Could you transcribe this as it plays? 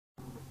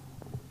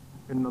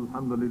إن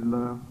الحمد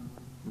لله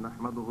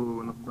نحمده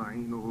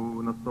ونستعينه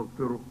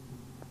ونستغفره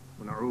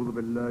ونعوذ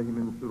بالله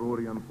من شرور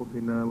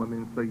أنفسنا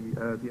ومن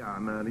سيئات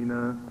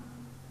أعمالنا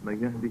من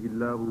يهده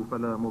الله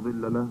فلا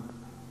مضل له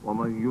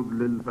ومن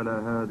يضلل فلا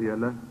هادي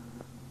له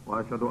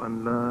وأشهد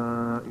أن لا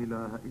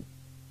إله إلا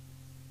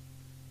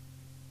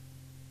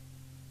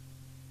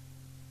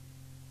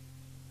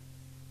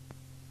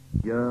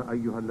يا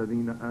أيها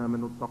الذين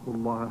آمنوا اتقوا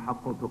الله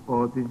حق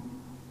تقاته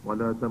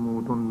ولا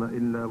تموتن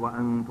إلا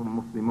وأنتم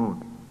مسلمون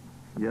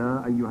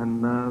يا أيها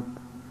الناس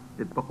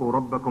اتقوا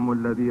ربكم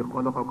الذي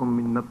خلقكم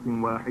من نفس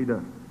واحدة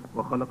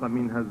وخلق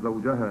منها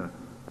زوجها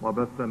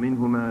وبث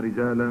منهما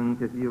رجالا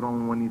كثيرا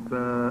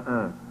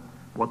ونساء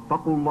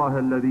واتقوا الله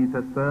الذي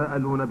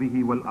تساءلون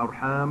به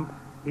والأرحام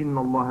إن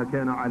الله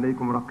كان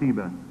عليكم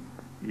رقيبا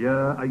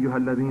يا أيها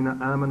الذين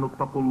آمنوا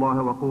اتقوا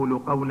الله وقولوا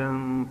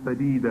قولا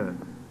سديدا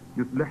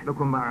يصلح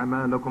لكم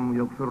أعمالكم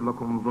ويغفر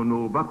لكم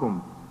ذنوبكم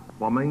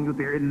ومن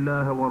يطع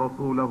الله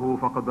ورسوله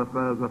فقد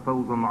فاز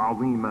فوزا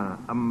عظيما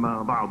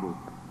أما بعد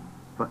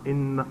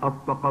فإن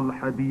أصدق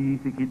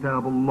الحديث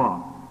كتاب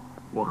الله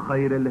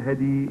وخير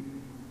الهدي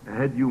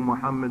هدي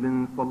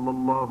محمد صلى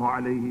الله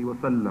عليه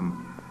وسلم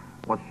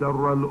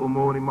وشر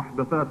الأمور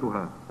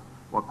محدثاتها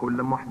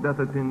وكل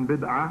محدثة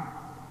بدعة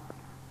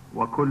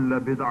وكل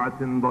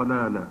بدعة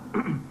ضلالة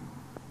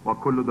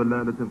وكل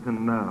ضلالة في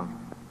النار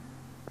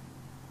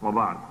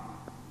وبعد.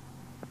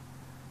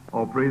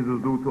 All praise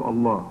is due to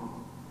Allah.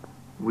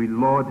 We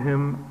laud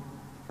Him,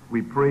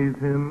 we praise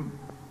Him,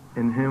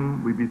 in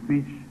Him we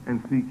beseech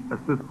and seek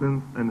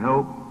assistance and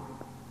help,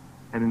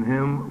 and in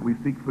Him we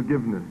seek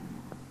forgiveness.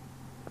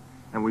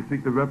 And we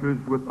seek the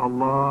refuge with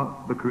Allah,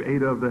 the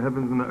Creator of the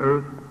heavens and the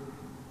earth,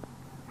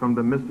 from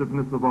the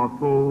mischievousness of our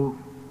souls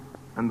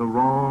and the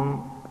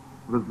wrong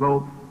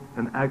results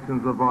and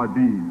actions of our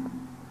deeds.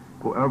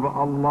 Whoever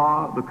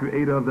Allah, the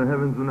Creator of the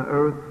heavens and the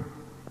earth,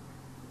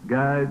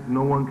 guides,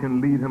 no one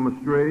can lead him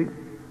astray.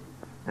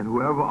 And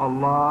whoever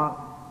Allah,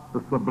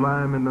 the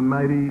Sublime and the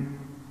Mighty,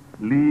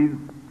 leaves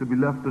to be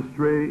left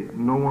astray,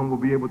 no one will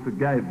be able to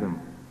guide them.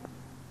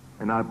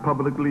 And I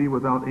publicly,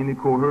 without any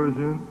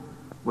coercion,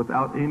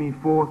 without any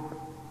force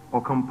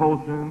or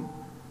compulsion,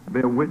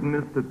 bear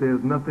witness that there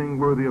is nothing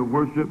worthy of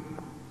worship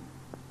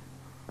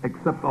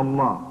except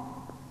Allah.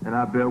 And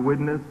I bear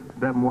witness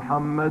that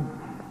Muhammad,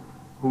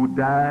 who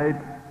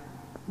died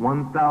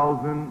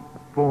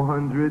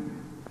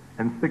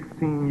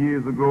 1,416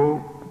 years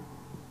ago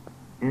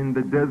in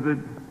the desert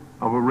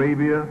of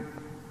Arabia,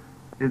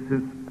 is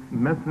his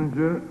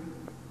messenger,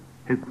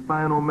 his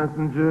final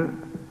messenger,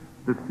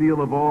 the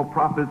seal of all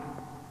prophets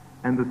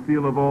and the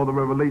seal of all the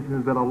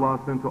revelations that Allah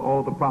sent to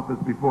all the prophets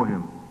before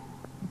him.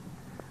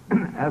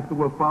 As to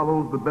what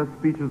follows, the best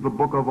speech is the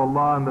book of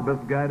Allah, and the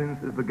best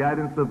guidance is the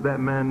guidance of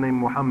that man named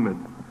Muhammad,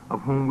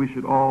 of whom we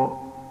should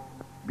all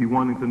be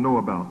wanting to know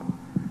about.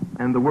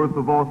 And the worst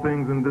of all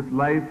things in this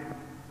life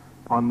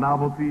are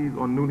novelties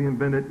or newly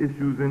invented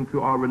issues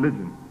into our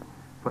religion.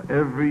 For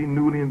every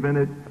newly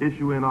invented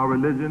issue in our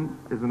religion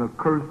is an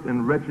accursed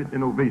and wretched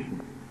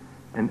innovation.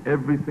 And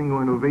every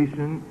single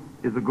innovation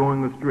is a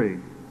going astray.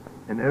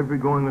 And every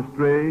going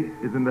astray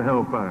is in the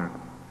hellfire.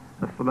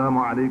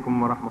 Assalamu alaikum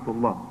wa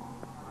rahmatullah.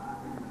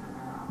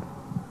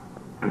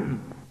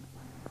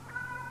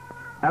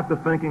 After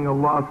thanking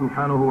Allah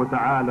subhanahu wa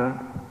ta'ala,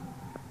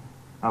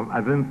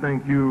 I then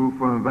thank you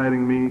for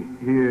inviting me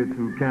here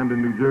to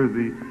Camden, New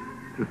Jersey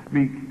to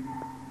speak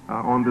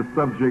on the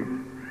subject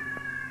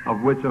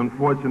of which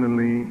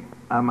unfortunately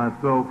I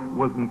myself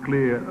wasn't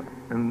clear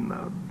in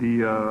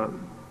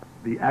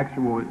the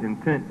actual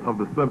intent of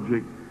the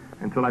subject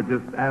until I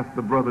just asked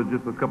the brother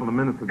just a couple of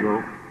minutes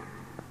ago.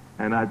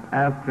 And I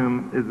asked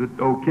him, is it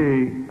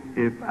okay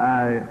if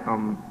I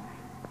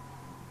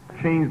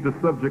change the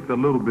subject a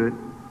little bit,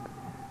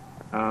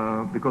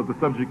 because the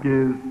subject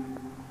is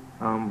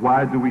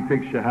why do we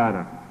take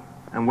Shahada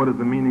and what is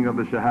the meaning of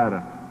the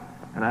Shahada?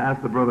 And I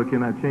asked the brother,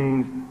 can I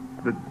change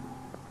the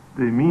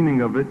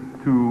meaning of it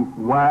to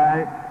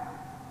why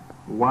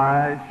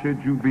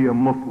should you be a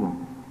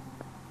Muslim?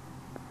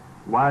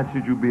 Why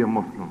should you be a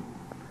Muslim?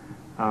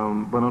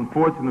 But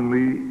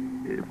unfortunately,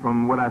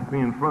 from what I see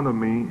in front of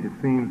me, it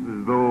seems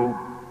as though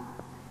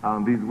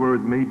these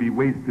words may be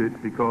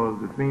wasted, because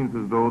it seems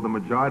as though the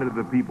majority of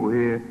the people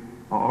here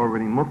are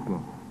already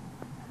Muslims.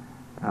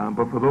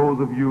 But for those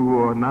of you who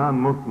are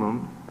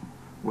non-Muslims,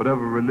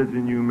 whatever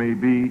religion you may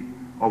be,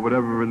 or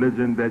whatever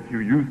religion that you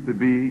used to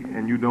be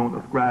and you don't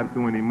ascribe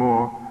to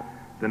anymore,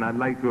 then I'd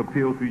like to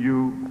appeal to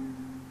you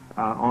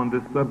on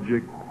this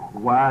subject,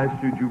 why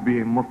should you be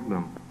a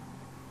Muslim?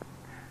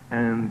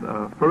 And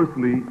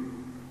firstly,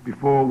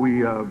 before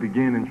we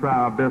begin and try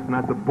our best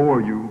not to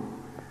bore you,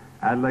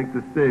 I'd like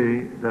to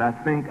say that I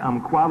think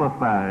I'm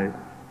qualified,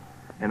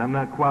 and I'm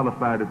not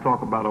qualified to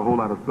talk about a whole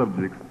lot of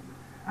subjects.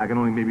 I can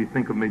only maybe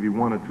think of maybe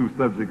one or two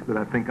subjects that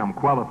I think I'm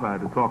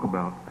qualified to talk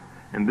about,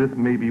 and this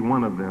may be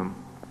one of them.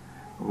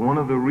 One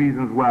of the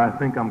reasons why I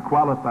think I'm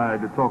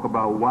qualified to talk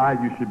about why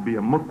you should be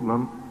a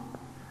Muslim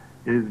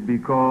is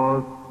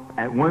because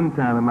at one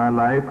time in my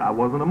life I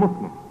wasn't a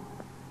Muslim.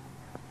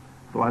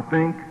 So I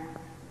think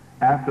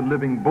after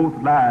living both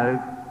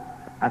lives,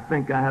 I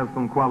think I have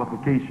some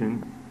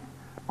qualifications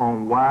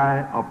on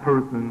why a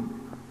person,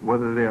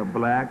 whether they are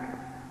black,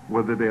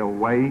 whether they are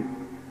white,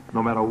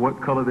 no matter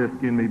what color their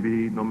skin may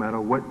be, no matter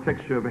what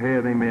texture of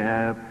hair they may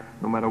have,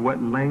 no matter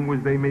what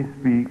language they may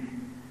speak,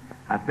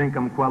 I think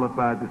I'm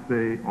qualified to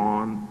say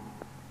on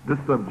this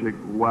subject,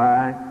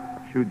 why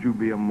should you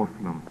be a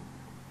Muslim?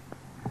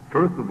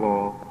 First of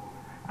all,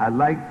 I'd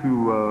like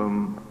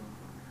to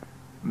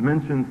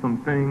mention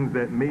some things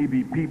that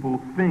maybe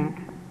people think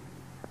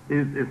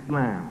is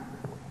Islam.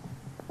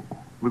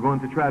 We're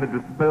going to try to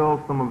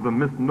dispel some of the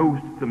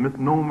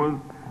misnomers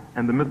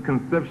and the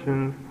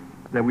misconceptions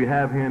that we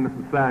have here in the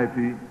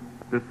society,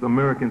 this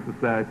American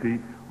society,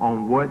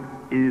 on what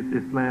is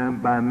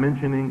Islam by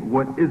mentioning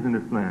what isn't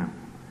Islam.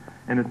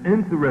 And it's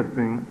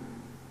interesting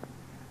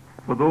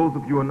for those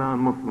of you who are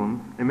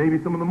non-Muslims, and maybe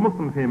some of the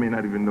Muslims here may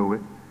not even know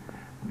it,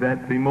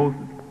 that the most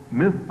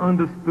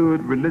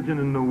misunderstood religion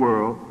in the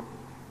world,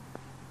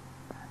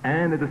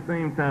 and at the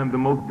same time the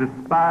most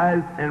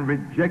despised and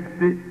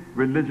rejected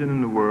religion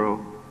in the world,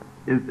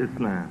 is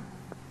Islam.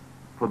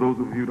 For those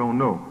of you who don't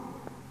know.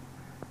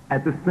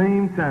 At the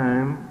same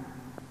time,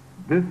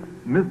 this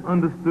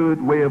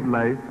misunderstood way of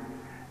life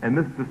and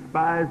this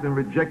despised and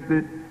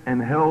rejected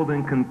and held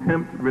in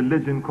contempt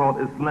religion called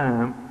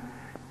Islam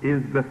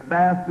is the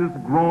fastest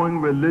growing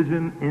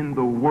religion in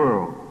the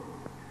world.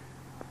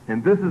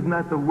 And this is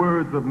not the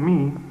words of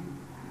me.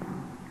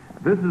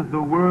 This is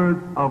the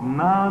words of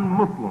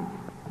non-Muslims.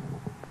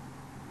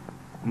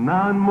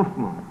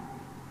 Non-Muslims.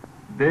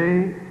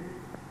 They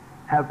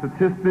have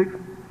statistics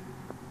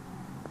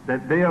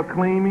that they are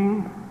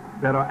claiming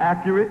that are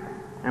accurate,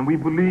 and we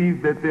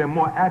believe that they're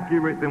more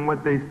accurate than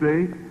what they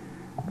say,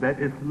 that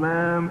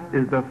Islam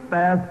is the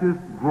fastest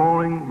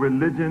growing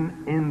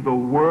religion in the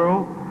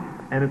world,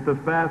 and it's the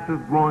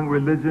fastest growing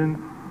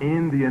religion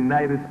in the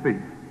United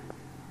States.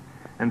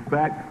 In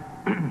fact,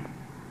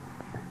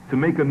 to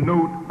make a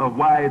note of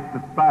why it's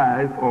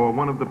despised, or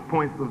one of the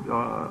points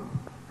of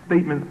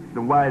statements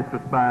of why it's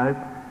despised,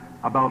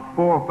 about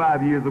 4 or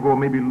 5 years ago,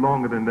 maybe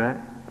longer than that,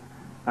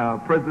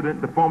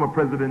 the former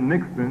President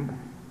Nixon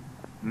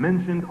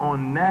mentioned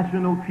on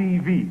national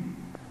TV,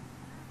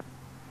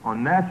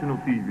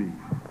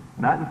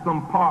 not in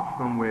some park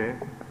somewhere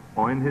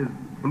or in his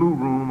blue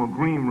room or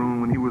green room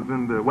when he was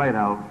in the White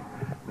House,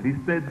 but he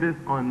said this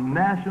on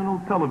national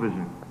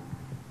television,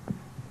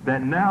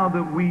 that now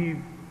that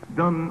we've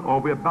done, or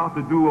we're about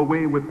to do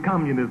away with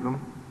communism,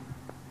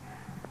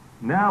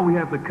 now we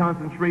have to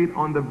concentrate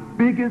on the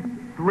biggest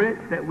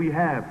threat that we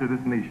have to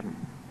this nation.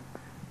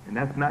 And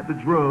that's not the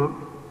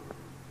drugs,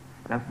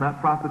 that's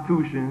not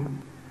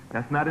prostitution,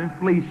 that's not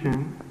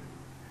inflation,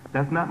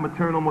 that's not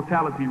maternal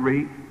mortality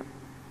rate.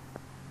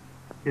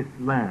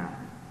 Islam.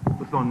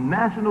 It's on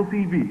national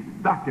TV,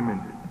 it's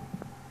documented,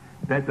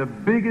 that the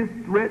biggest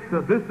threat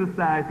to this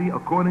society,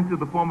 according to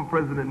the former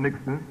President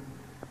Nixon,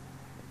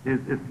 is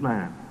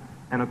Islam.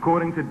 And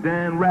according to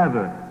Dan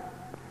Rather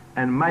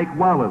and Mike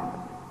Wallace,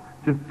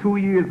 just 2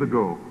 years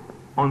ago,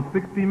 on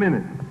 60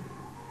 Minutes,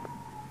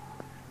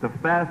 the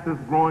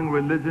fastest growing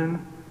religion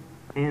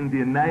in the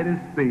United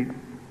States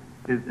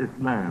is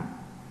Islam.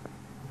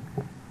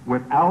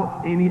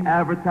 Without any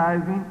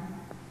advertising,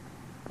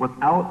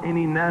 without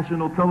any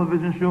national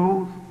television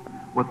shows,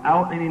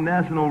 without any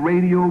national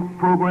radio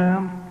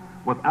programs,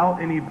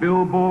 without any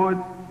billboards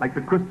like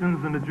the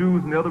Christians and the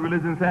Jews and the other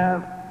religions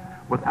have,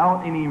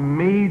 without any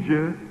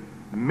major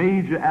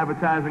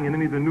advertising in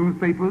any of the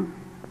newspapers,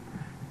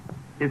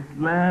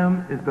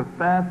 Islam is the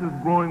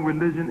fastest growing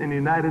religion in the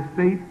United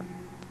States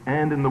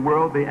and in the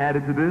world. They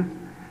added to this.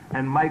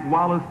 And Mike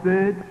Wallace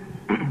said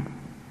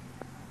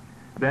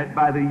that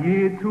by the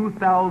year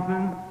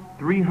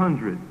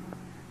 2300,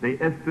 they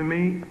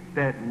estimate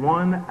that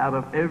 1 out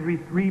of every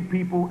 3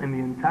 people in the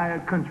entire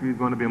country is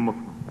going to be a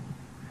Muslim.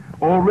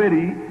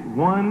 Already,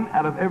 1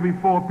 out of every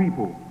 4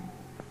 people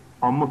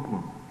are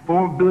Muslim.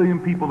 4 billion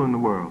people in the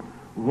world.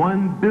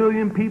 1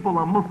 billion people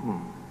are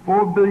Muslim.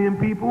 4 billion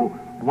people,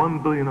 1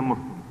 billion are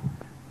Muslim.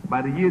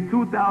 By the year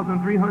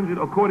 2300,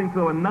 according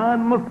to a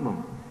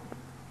non-Muslim,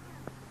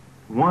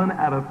 1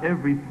 out of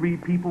every 3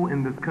 people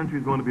in this country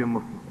is going to be a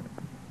Muslim.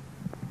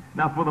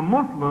 Now, for the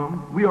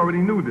Muslims, we already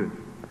knew this.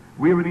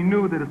 We already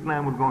knew that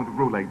Islam was going to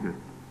grow like this.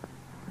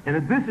 In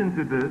addition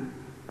to this,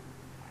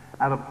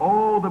 out of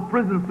all the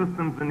prison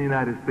systems in the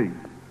United States,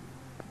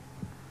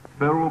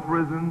 federal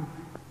prisons,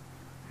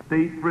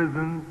 state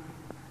prisons,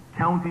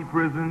 county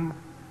prisons,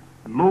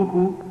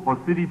 local or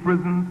city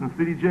prisons and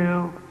city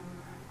jails,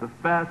 the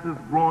fastest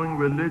growing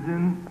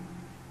religion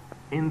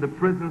in the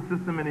prison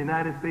system in the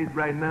United States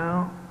right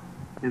now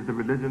is the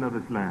religion of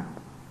Islam.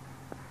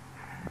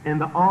 In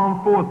the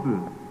armed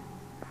forces,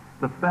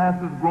 the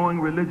fastest growing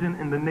religion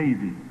in the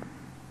Navy,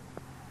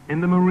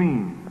 in the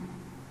Marines,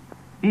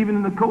 even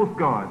in the Coast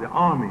Guard, the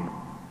Army,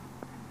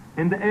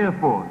 in the Air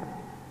Force,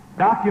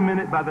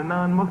 documented by the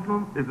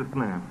non-Muslims, is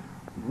Islam.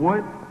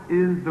 What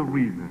is the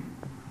reason?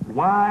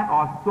 Why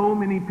are so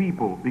many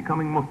people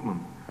becoming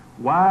Muslims?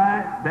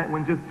 Why that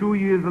when just 2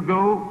 years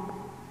ago,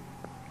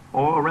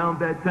 or around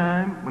that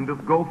time when this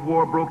Gulf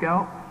War broke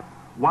out,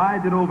 why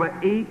did over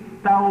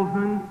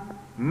 8,000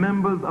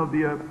 members of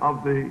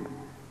the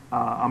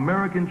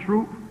American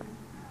troops,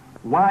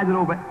 why did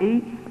over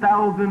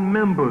 8,000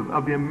 members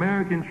of the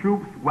American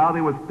troops, while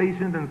they were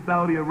stationed in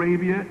Saudi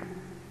Arabia,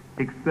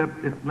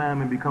 accept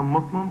Islam and become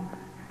Muslims?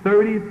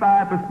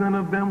 35%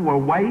 of them were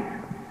white,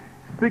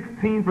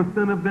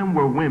 16% of them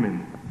were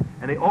women.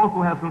 And they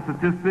also have some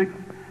statistics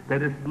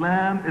that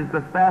Islam is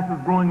the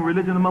fastest growing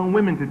religion among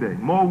women today.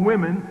 More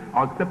women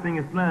are accepting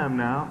Islam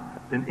now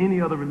than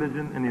any other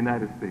religion in the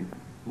United States.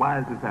 Why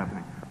is this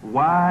happening?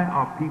 Why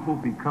are people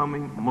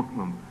becoming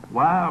Muslims?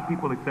 Why are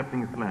people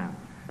accepting Islam?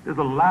 There's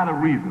a lot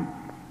of reasons.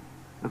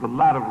 There's a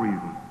lot of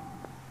reasons.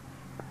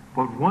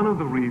 But one of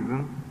the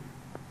reasons,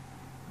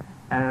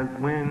 as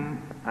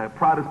when a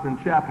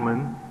Protestant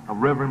chaplain, a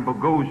Reverend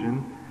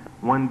Bogosian,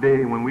 one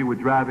day when we were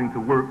driving to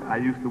work, I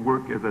used to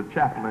work as a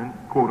chaplain,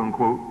 quote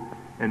unquote,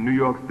 in New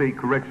York State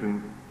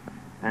Corrections,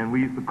 and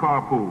we used to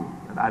carpool.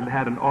 And I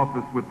had an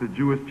office with the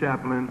Jewish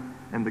chaplain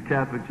and the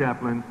Catholic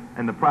chaplain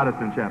and the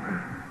Protestant chaplain.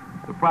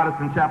 The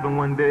Protestant chaplain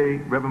one day,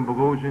 Reverend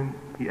Bogosian,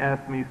 he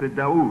asked me, he said,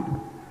 Dawood,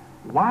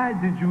 why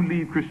did you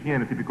leave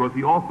Christianity? Because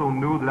he also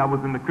knew that I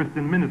was in the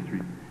Christian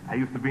ministry. I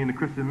used to be in the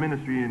Christian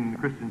ministry in the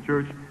Christian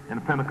church, in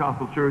the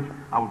Pentecostal church.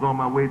 I was on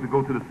my way to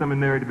go to the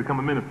seminary to become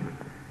a minister.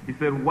 He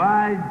said,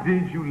 why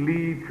did you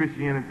leave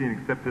Christianity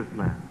and accept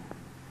Islam?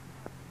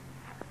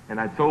 And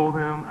I told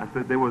him, I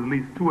said there were at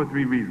least 2 or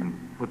 3 reasons.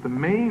 But the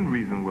main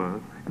reason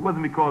was, it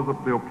wasn't because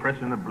of the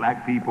oppression of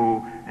black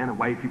people and the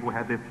white people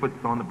had their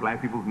foots on the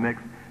black people's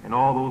necks and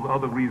all those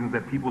other reasons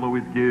that people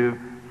always give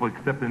for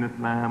accepting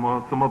Islam,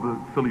 or some other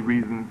silly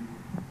reasons,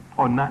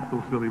 or not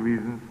so silly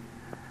reasons.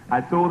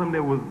 I told him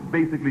there was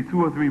basically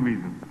 2 or 3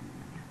 reasons.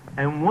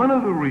 And one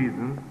of the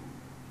reasons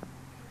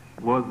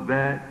was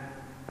that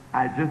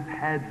I just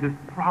had this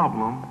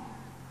problem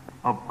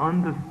of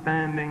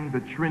understanding the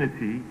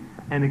Trinity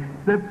and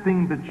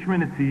accepting the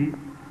Trinity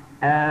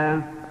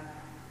as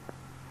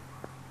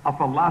a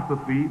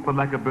philosophy, for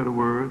lack of a better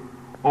word,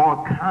 or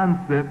a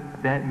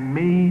concept that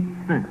made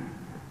sense.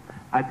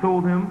 I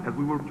told him as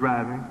we were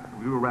driving,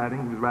 he was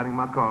riding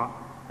my car,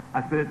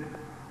 I said,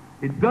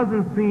 it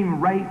doesn't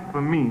seem right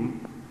for me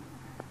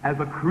as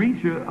a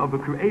creature of the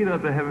creator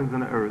of the heavens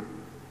and the earth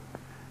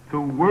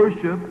to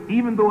worship,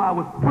 even though I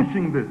was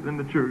pushing this in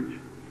the church,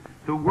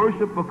 to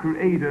worship a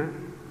creator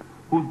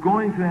who's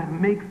going to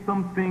make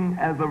something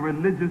as a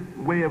religious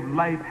way of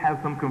life have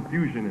some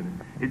confusion in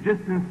it. It just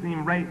didn't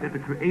seem right that the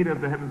creator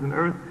of the heavens and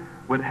earth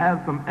would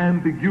have some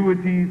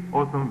ambiguities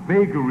or some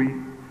vagary,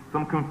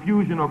 some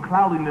confusion or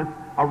cloudiness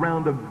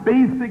around the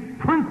basic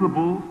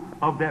principles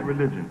of that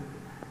religion.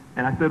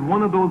 And I said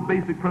one of those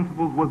basic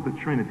principles was the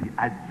Trinity.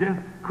 I just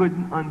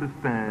couldn't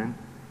understand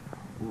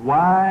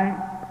why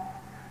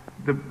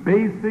the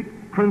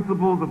basic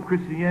principles of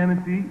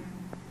Christianity,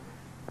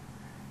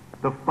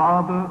 the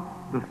Father,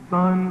 the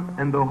Son,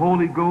 and the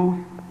Holy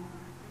Ghost,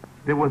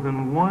 there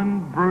wasn't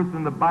one verse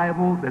in the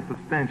Bible that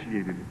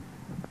substantiated it.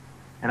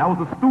 And I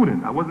was a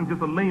student. I wasn't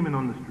just a layman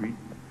on the street.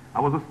 I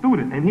was a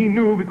student, and he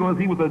knew because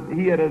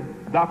he had a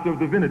doctor of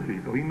divinity,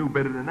 so he knew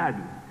better than I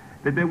did,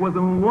 that there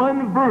wasn't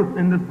one verse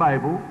in this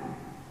Bible,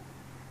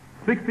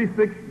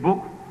 66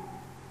 books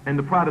in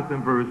the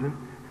Protestant version,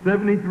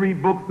 73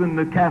 books in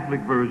the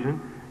Catholic version.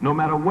 No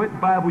matter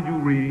what Bible you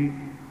read,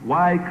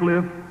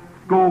 Wycliffe,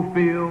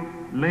 Schofield,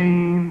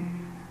 Lane,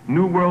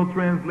 New World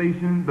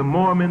Translation, the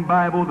Mormon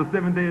Bible, the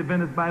Seventh-day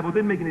Adventist Bible,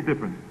 didn't make any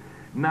difference.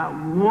 Not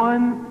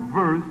one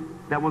verse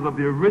that was of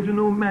the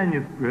original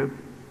manuscript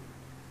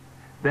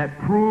that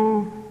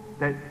proved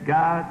that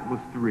God was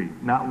 3.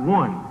 Not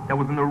one. That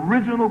was an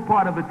original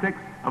part of the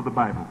text of the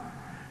Bible.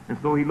 And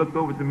so he looked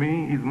over to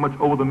me. He's a much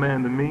older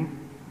man than me.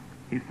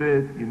 He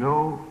said, you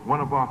know, one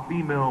of our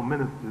female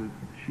ministers,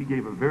 she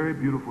gave a very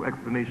beautiful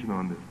explanation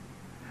on this.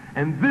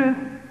 And this,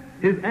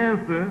 his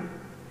answer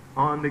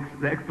on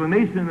the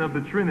explanation of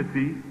the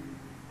Trinity,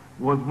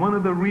 was one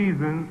of the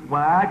reasons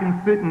why I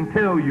can sit and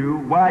tell you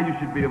why you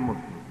should be a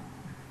Muslim.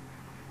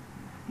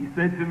 He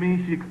said to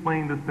me, she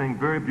explained this thing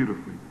very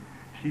beautifully.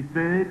 She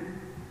said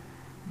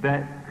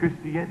that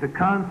the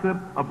concept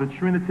of the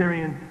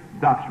Trinitarian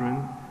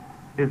doctrine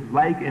is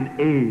like an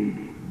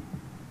egg.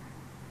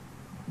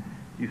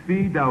 You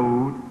see,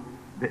 Dawood,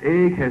 the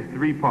egg has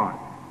 3 parts.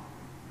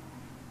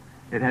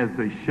 It has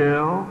the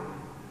shell,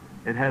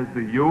 it has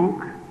the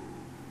yolk,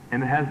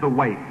 and it has the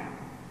white.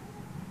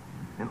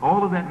 And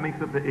all of that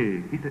makes up the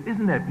egg. He said,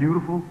 isn't that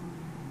beautiful?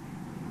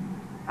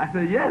 I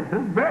said, yes,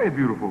 that's very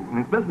beautiful,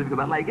 and especially because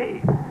I like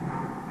eggs.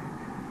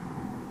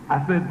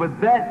 I said, but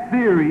that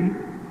theory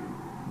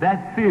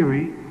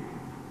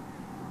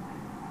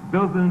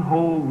doesn't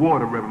hold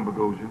water, Reverend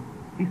Bogosian.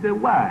 He said,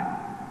 why?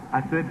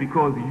 I said,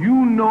 because you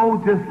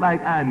know just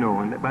like I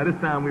know. And by this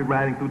time we're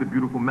riding through the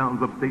beautiful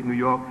mountains upstate New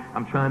York.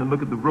 I'm trying to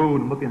look at the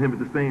road and look at him at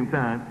the same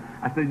time.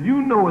 I said,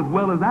 you know as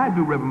well as I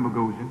do, Reverend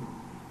Bogosian,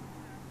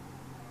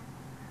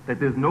 that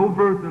there's no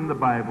verse in the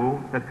Bible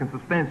that can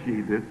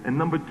substantiate this. And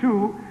number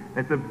 2,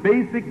 that the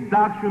basic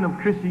doctrine of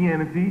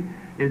Christianity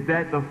is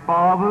that the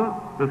Father,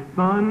 the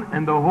Son,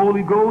 and the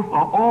Holy Ghost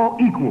are all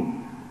equal.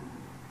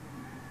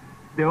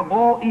 They're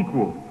all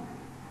equal.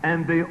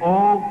 And they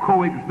all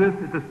coexist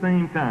at the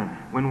same time.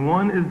 When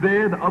one is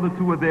there, the other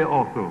two are there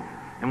also.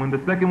 And when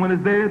the second one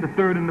is there, the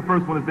third and the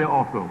first one is there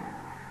also.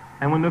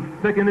 And when the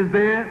second is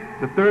there,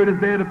 the third is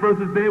there, the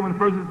first is there. When the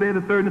first is there,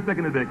 the third and the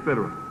second is there,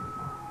 etc.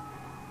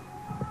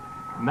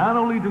 Not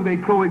only do they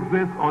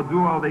coexist or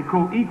are they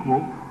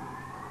co-equal,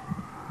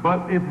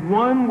 but if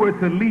one were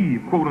to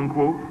leave, quote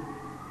unquote,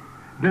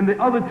 then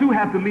the other two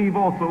have to leave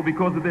also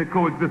because of their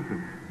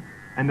coexistence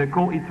and their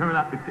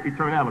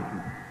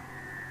co-eternality.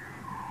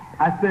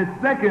 I said,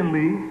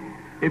 secondly,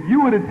 if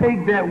you were to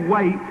take that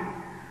white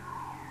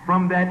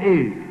from that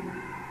egg,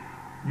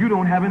 you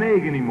don't have an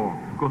egg anymore,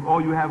 because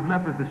all you have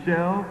left is the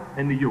shell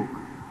and the yolk.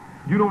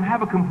 You don't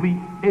have a complete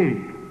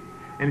egg.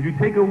 And if you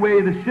take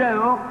away the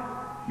shell,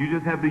 you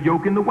just have the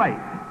yolk and the white.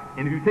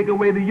 And if you take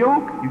away the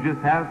yolk, you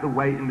just have the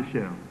white and the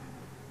shell.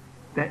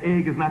 That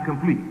egg is not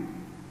complete.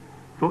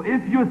 So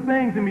if you're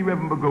saying to me,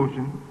 Reverend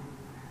Bogosian,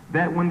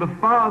 that when the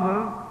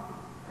Father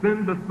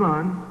sent the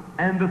Son,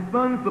 and the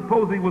Son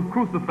supposedly was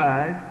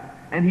crucified,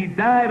 and he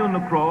died on the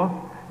cross,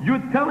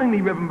 you're telling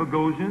me, Reverend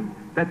Bogosian,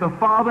 that the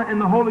Father and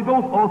the Holy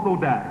Ghost also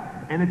died.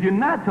 And if you're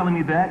not telling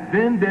me that,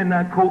 then they're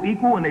not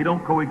co-equal and they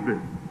don't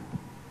coexist.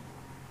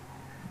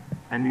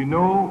 And you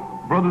know,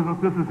 brothers and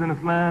sisters in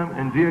Islam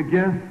and dear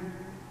guests,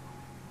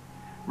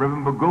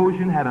 Reverend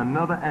Bogosian had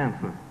another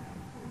answer.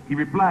 He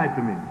replied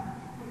to me.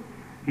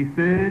 He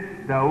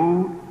said,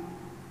 Daawood,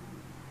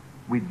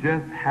 we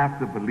just have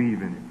to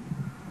believe in it.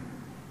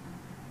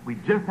 We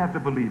just have to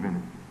believe in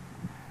it.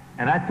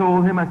 And I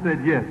told him, I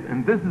said, yes.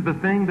 And this is the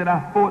thing that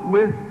I fought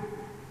with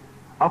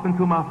up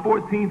until my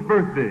 14th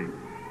birthday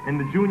in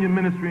the junior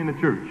ministry in the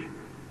church.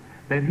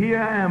 That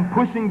here I am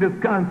pushing this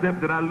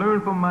concept that I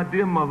learned from my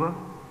dear mother,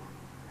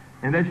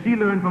 and that she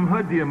learned from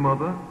her dear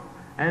mother,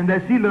 and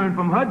that she learned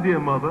from her dear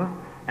mother.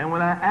 And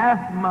when I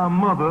asked my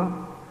mother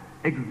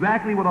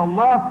exactly what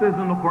Allah says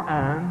in the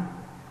Quran,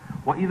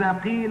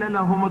 وَإِذَا قِيلَ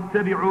لَهُمُ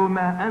اتَّبِعُوا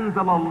مَا أَنزَلَ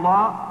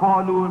اللَّهُ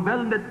قَالُوا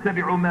بَلْ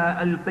نَتَّبِعُ مَا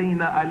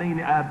أَلْقَيْنَا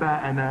عَلَيْنِ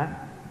آبَاءَنَا.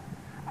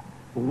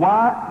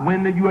 Why,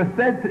 when it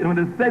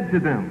is said to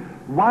them,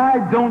 why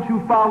don't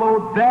you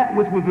follow that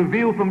which was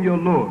revealed from your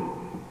Lord?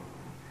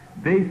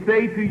 They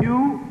say to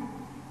you,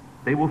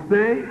 they will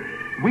say,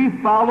 we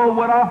follow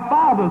what our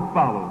fathers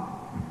followed.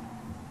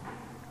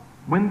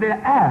 When they're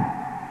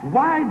asked,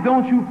 why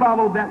don't you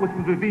follow that which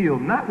was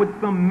revealed? Not what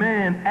some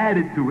man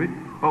added to it,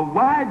 but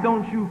why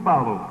don't you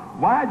follow?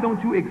 Why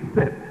don't you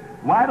accept?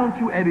 Why don't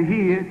you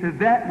adhere to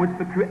that which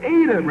the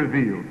Creator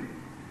revealed?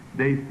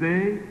 They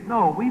say,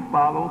 no, we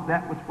follow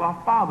that which our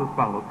fathers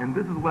followed. And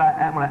this is what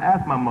when I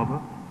asked my mother,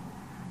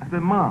 I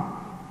said, Mom,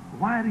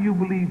 why do you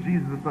believe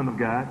Jesus is the Son of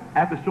God?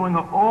 After showing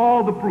her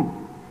all the proof,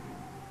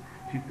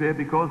 she said,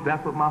 because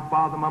that's what my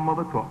father and my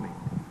mother taught me.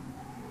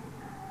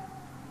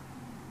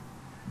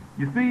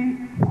 You see,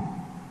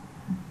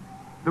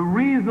 the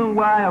reason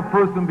why a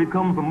person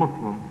becomes a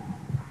Muslim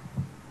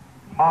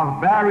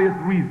are various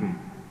reasons.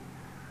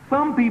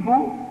 Some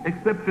people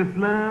accept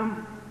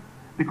Islam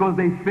because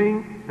they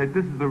think that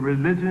this is the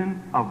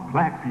religion of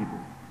black people,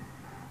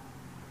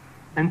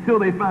 until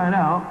they find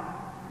out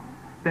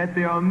that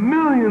there are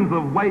millions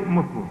of white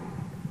Muslims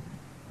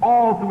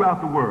all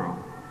throughout the world.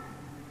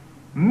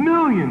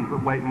 Millions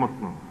of white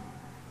Muslims.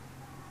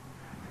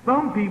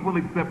 Some people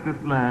accept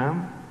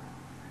Islam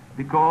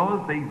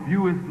because they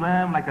view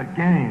Islam like a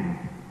gang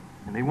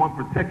and they want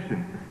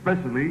protection,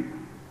 especially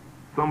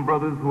some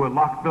brothers who are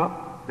locked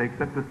up. They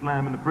accept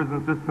Islam in the prison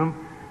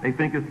system. They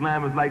think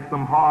Islam is like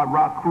some hard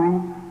rock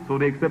crew, so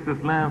they accept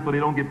Islam so they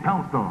don't get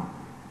pounced on.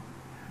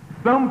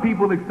 Some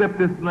people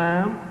accept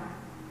Islam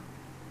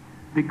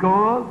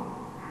because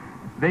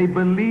they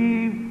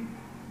believe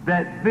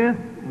that this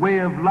way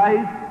of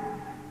life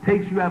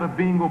takes you out of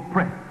being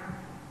oppressed.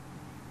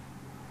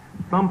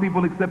 Some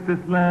people accept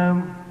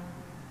Islam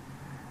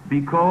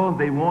because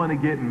they want to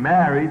get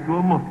married to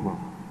a Muslim.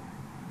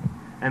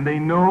 And they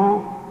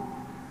know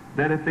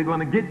that if they're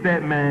going to get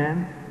that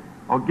man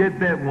or get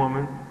that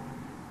woman,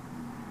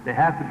 they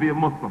have to be a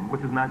Muslim,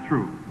 which is not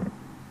true.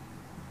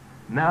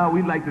 Now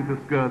we'd like to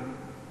discuss,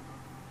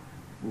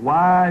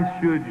 why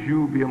should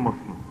you be a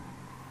Muslim?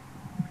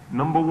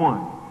 Number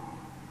one,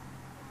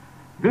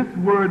 this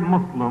word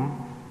Muslim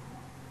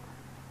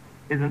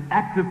is an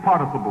active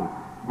participle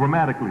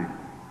grammatically.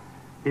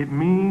 It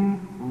means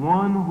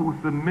one who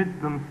submits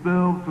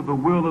themselves to the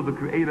will of the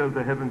Creator of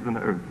the heavens and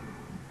the earth.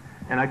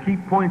 And I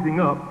keep pointing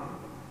up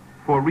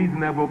for a reason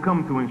that we'll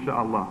come to,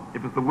 inshallah.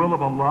 If it's the will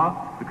of Allah,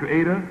 the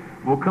Creator,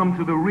 we'll come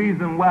to the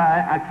reason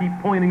why I keep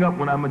pointing up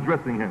when I'm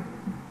addressing him.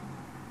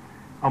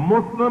 A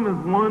Muslim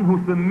is one who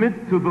submits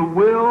to the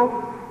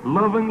will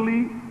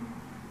lovingly,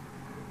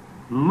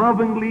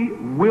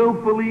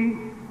 willfully,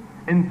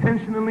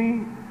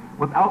 intentionally,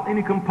 without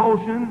any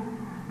compulsion.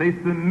 They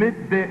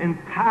submit their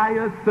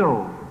entire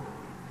selves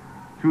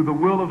to the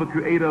will of the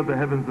Creator of the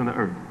heavens and the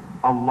earth,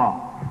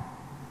 Allah.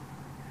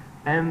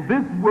 And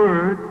this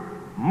word,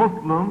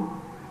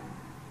 Muslim,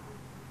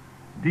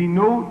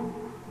 denotes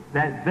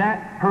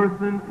that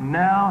person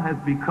now has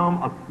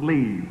become a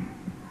slave.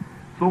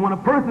 So when a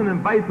person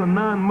invites a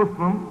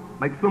non-Muslim,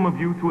 like some of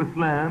you, to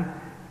Islam,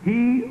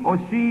 he or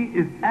she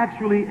is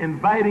actually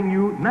inviting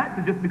you not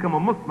to just become a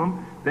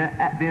Muslim,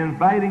 they're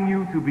inviting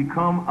you to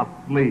become a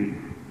slave.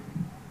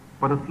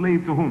 But a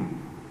slave to whom?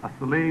 A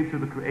slave to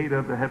the Creator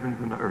of the heavens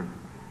and the earth.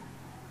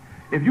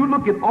 If you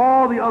look at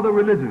all the other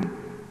religions,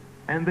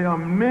 and there are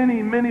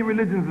many, many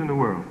religions in the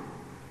world,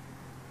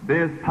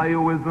 there's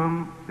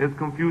Taoism, there's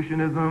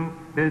Confucianism,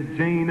 there's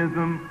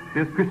Jainism,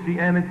 there's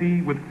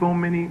Christianity with so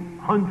many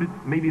hundreds,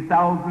 maybe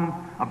thousands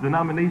of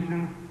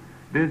denominations.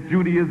 There's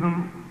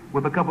Judaism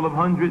with a couple of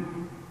hundred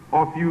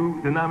or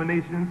few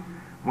denominations.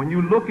 When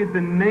you look at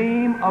the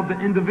name of the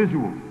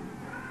individual,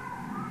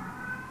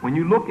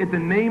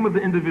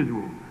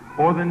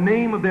 or the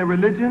name of their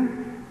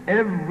religion,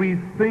 every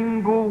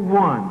single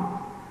one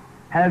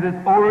has its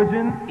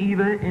origin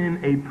either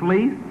in a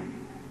place,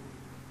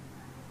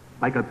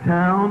 like a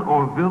town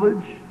or a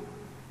village,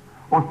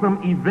 or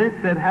some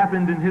event that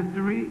happened in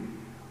history,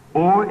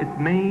 or it's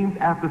named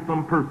after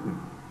some person.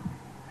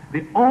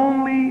 The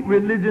only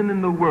religion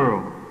in the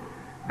world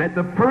that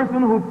the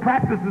person who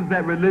practices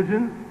that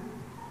religion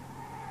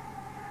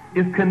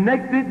is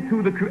connected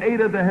to the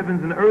Creator of the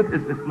heavens and the earth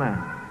is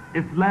Islam.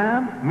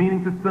 Islam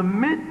meaning to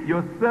submit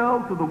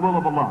yourself to the will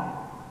of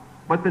Allah.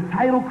 But the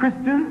title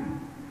Christian,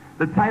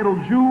 the title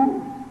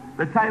Jew,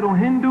 the title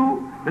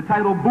Hindu, the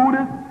title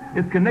Buddhist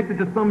is connected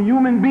to some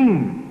human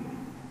being.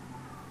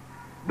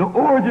 The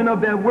origin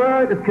of that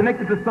word is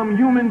connected to some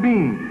human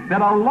being,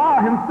 that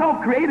Allah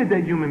himself created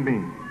that human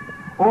being.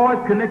 Or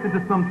it's connected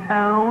to some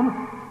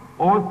town,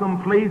 or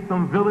some place,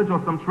 some village,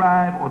 or some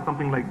tribe, or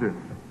something like this.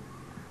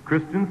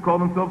 Christians call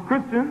themselves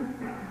Christians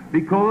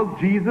because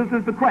Jesus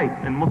is the Christ,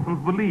 and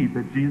Muslims believe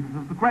that Jesus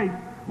is the Christ.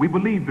 We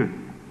believe this.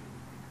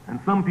 And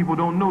some people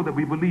don't know that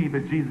we believe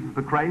that Jesus is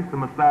the Christ, the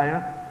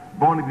Messiah,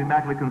 born of the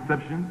Immaculate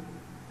Conception,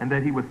 and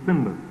that he was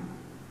sinless.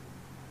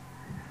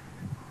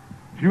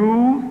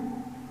 Jews,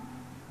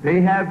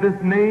 they have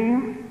this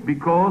name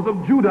because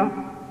of Judah,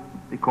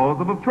 because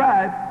of a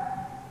tribe.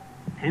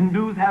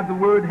 Hindus have the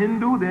word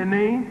Hindu, their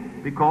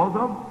name, because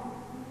of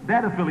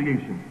that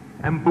affiliation.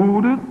 And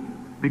Buddhists,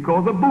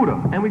 because of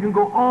Buddha. And we can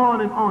go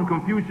on and on,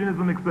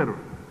 Confucianism, etc.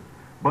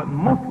 But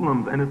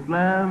Muslims and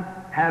Islam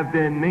have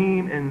their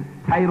name and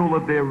title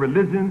of their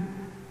religion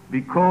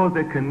because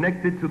they're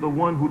connected to the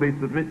one who they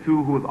submit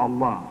to, who is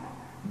Allah.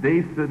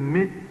 They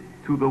submit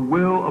to the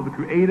will of the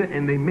Creator,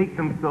 and they make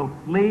themselves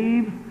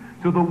slaves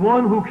to the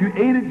one who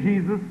created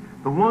Jesus,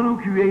 the one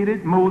who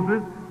created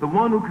Moses, the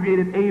one who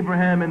created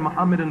Abraham and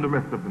Muhammad and the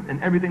rest of them,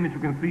 and everything that you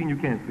can see and you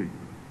can't see.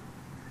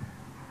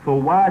 So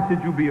why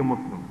should you be a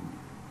Muslim?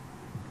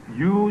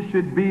 You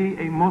should be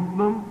a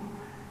Muslim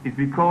is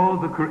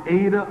because the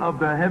Creator of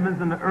the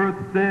heavens and the earth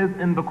says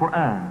in the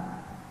Quran,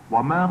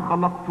 وَمَا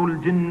خَلَقْتُ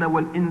الْجِنَّ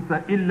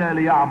وَالْإِنسَ إِلَّا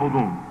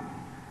لِيَعْبُدُونَ.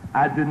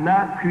 I did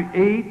not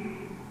create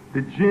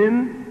the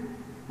jinn,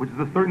 which is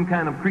a certain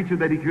kind of creature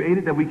that he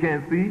created that we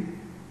can't see,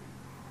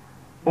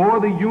 or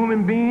the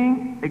human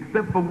being,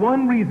 except for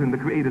one reason, the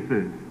Creator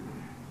says,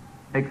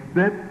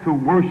 except to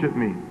worship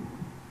me.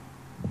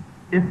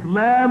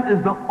 Islam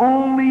is the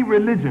only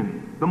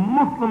religion, the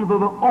Muslims are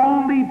the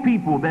only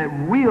people that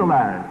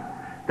realize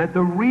that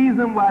the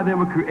reason why they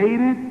were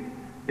created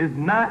is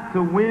not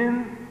to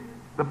win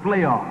the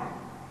playoffs,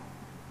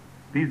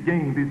 these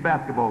games, these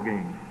basketball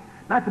games,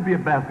 not to be a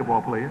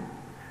basketball player.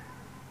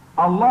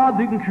 Allah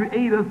didn't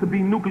create us to be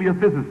nuclear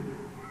physicists.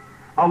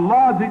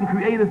 Allah didn't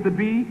create us to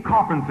be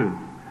carpenters.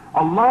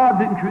 Allah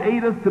didn't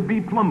create us to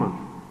be plumbers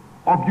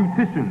or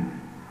beauticians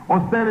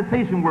or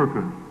sanitation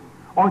workers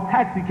or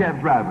taxi cab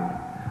drivers.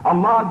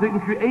 Allah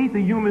didn't create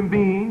the human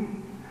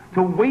being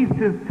to waste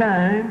his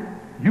time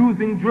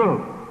using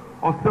drugs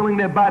or selling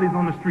their bodies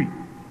on the street.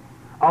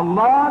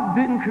 Allah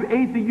didn't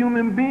create the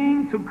human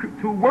being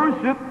to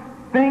worship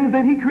things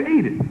that he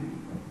created.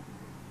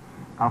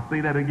 I'll say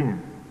that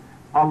again.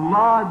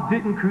 Allah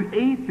didn't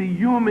create the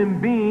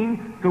human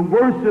being to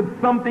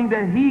worship something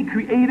that he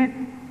created.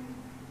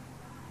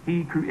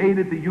 He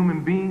created the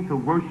human being to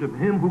worship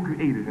him who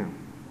created him.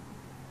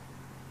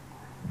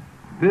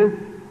 This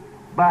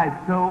by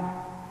itself,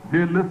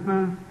 dear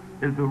listeners,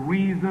 is the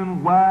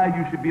reason why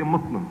you should be a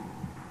Muslim.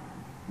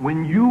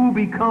 When you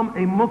become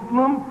a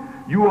Muslim,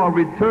 you are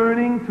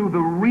returning to the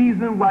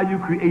reason why you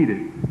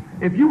created.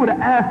 If you were to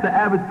ask the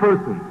average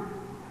person,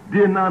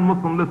 dear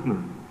non-Muslim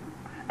listeners,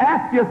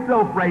 ask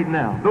yourself right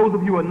now, those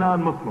of you who are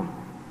non-Muslim,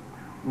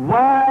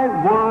 why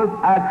was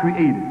I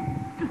created?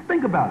 Just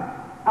think about it.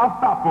 I'll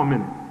stop for a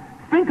minute.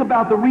 Think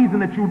about the reason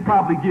that you would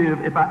probably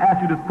give if I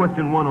asked you this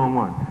question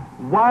one-on-one.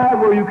 Why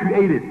were you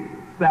created,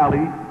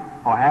 Sally,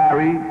 or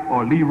Harry,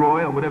 or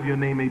Leroy, or whatever your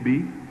name may be?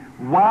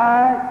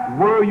 Why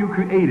were you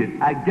created?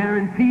 I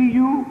guarantee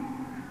you,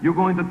 you're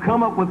going to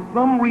come up with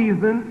some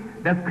reason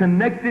that's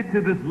connected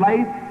to this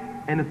life,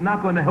 and it's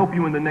not going to help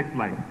you in the next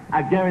life.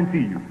 I guarantee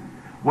you.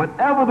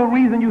 Whatever the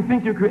reason you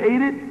think you're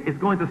created, it's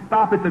going to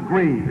stop at the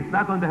grave. It's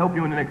not going to help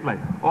you in the next life.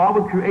 Oh, I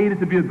was created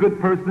to be a good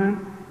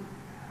person.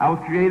 I was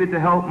created to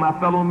help my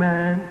fellow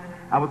man.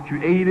 I was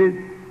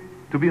created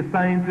to be a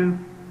scientist,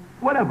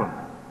 whatever.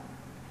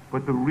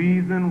 But the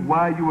reason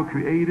why you were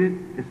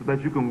created is so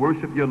that you can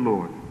worship your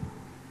Lord.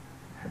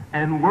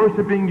 And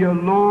worshiping your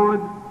Lord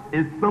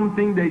is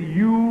something that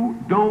you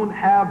don't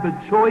have the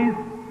choice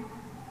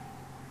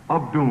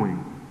of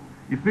doing.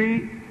 You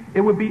see,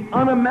 it would be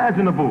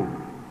unimaginable,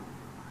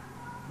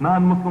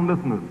 non-Muslim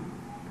listeners,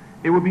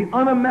 it would be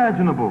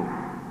unimaginable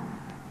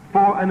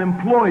for an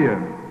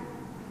employer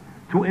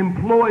to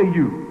employ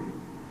you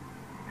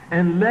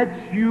and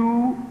let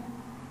you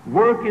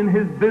work in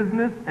his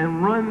business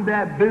and run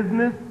that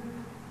business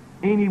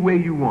any way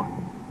you want.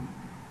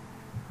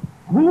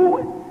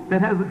 Who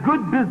that has a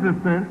good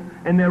business sense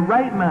and their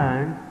right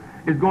mind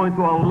is going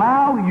to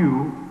allow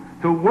you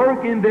to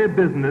work in their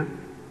business?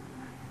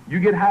 You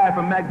get hired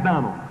from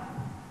McDonald's,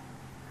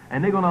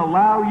 and they're going to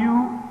allow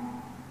you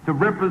to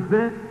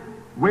represent,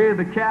 wear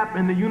the cap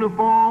and the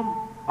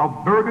uniform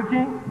of Burger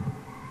King?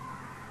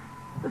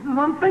 This is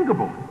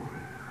unthinkable.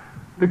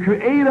 The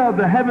creator of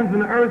the heavens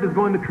and the earth is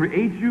going to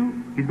create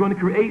you. He's going to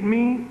create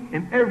me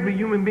and every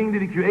human being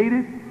that he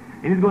created,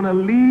 and he's going to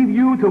leave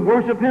you to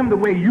worship him the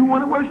way you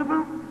want to worship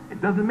him?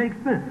 It doesn't make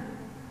sense.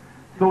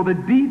 So the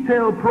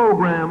detailed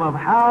program of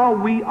how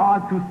we are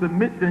to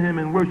submit to him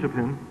and worship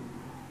him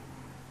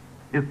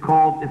is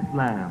called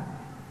Islam.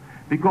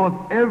 Because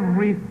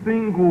every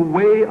single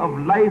way of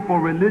life or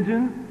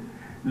religion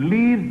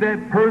leaves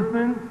that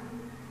person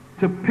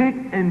to pick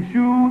and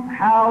choose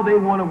how they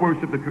want to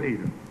worship the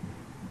Creator.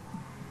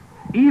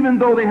 Even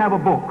though they have a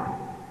book.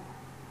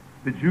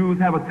 The Jews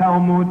have a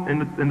Talmud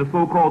and the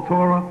so-called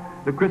Torah.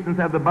 The Christians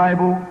have the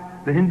Bible.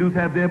 The Hindus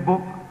have their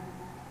book.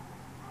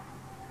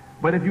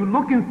 But if you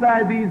look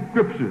inside these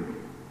scriptures,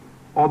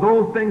 or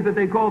those things that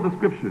they call the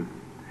scriptures,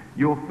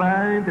 you'll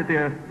find that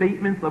there are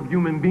statements of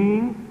human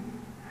beings,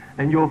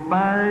 and you'll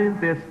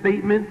find there are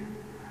statements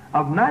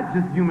of not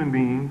just human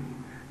beings.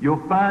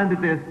 You'll find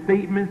that there are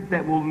statements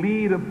that will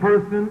lead a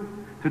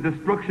person to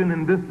destruction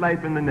in this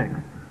life and the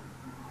next.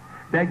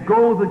 That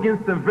goes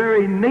against the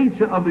very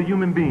nature of the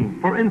human being.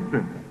 For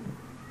instance,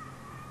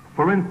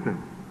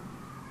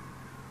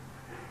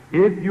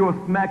 if you're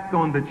smacked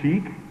on the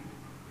cheek,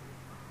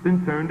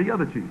 then turn the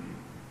other cheek.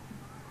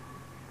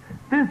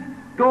 This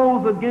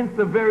goes against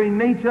the very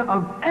nature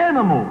of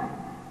animals,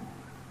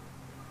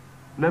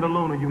 let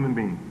alone a human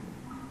being.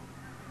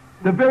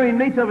 The very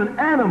nature of an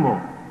animal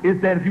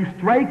is that if you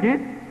strike it,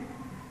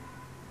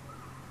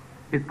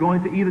 it's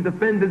going to either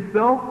defend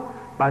itself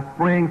by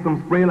spraying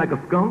some spray like a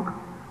skunk,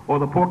 or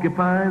the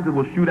porcupines, it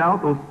will shoot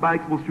out, those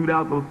spikes will shoot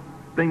out, those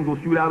things will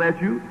shoot out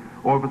at you,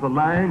 or if it's a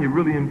lion, you're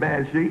really in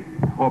bad shape,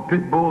 or a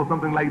pit bull or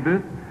something like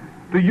this.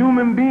 The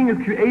human being is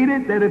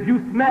created that if you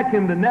smack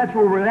him, the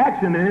natural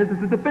reaction is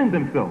to defend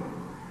himself.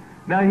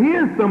 Now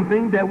here's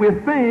something that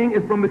we're saying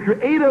is from the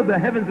Creator of the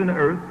heavens and the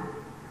earth.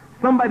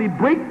 Somebody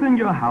breaks in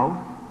your house,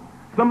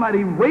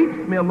 somebody rapes,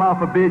 may Allah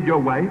forbid, your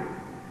wife,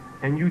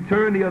 and you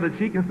turn the other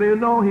cheek and say,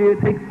 no, here,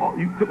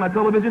 you took my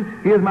television,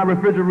 here's my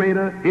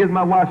refrigerator, here's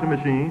my washing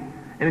machine,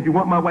 and if you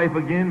want my wife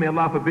again, may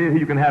Allah forbid, here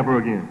you can have her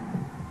again.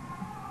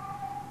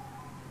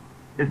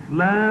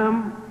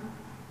 Islam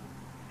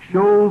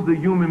shows the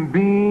human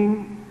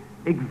being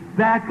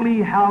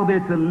exactly how they're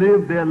to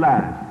live their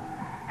lives.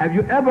 Have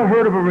you ever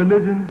heard of a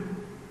religion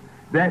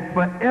that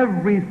for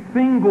every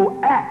single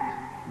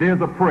act there's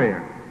a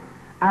prayer?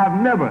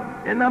 I've never,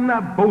 and I'm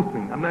not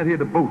boasting, I'm not here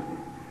to boast,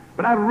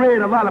 but I've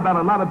read a lot about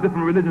a lot of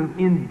different religions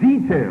in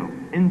detail.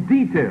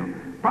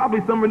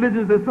 Probably some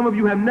religions that some of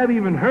you have never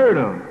even heard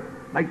of,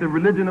 like the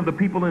religion of the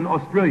people in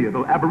Australia,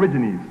 the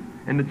Aborigines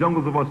in the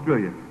jungles of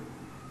Australia,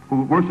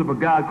 who worship a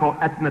god called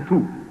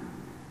Atnatu.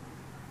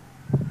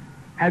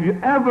 Have you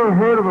ever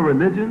heard of a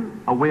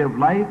religion, a way of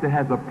life that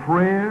has a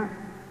prayer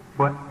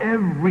for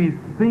every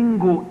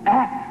single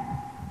act?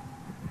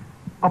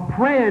 A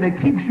prayer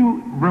that keeps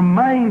you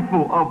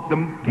mindful of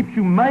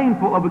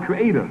the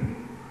Creator.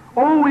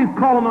 Always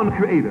calling on the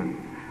Creator.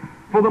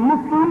 For the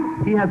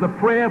Muslim, he has a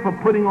prayer for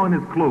putting on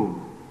his clothes.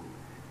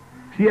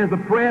 She has a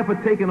prayer for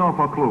taking off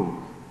her clothes.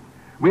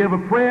 We have a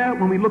prayer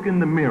when we look in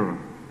the mirror.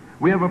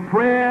 We have a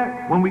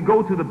prayer when we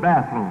go to the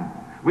bathroom.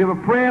 We have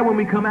a prayer when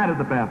we come out of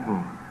the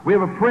bathroom. We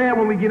have a prayer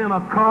when we get in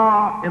a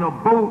car, in a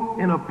boat,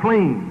 in a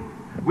plane.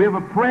 We have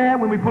a prayer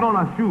when we put on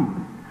our shoes.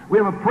 We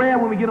have a prayer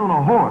when we get on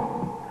a horse.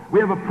 We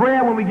have a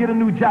prayer when we get a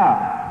new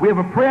job. We have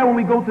a prayer when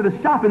we go to the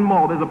shopping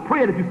mall. There's a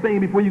prayer that you're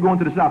saying before you go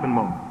into the shopping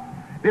mall.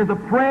 There's a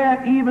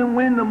prayer even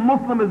when the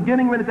Muslim is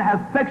getting ready to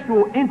have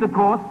sexual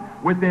intercourse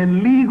with their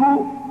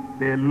legal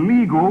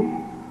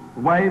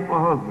wife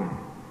or husband.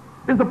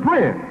 There's a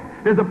prayer.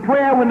 There's a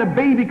prayer when the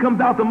baby comes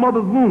out the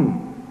mother's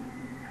womb.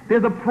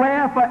 There's a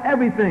prayer for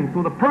everything.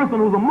 So the person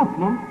who's a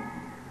Muslim,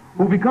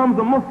 who becomes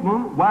a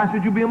Muslim, why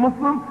should you be a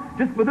Muslim?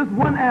 Just for this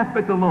one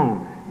aspect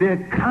alone. They're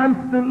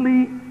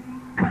constantly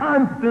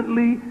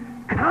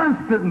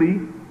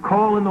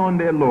calling on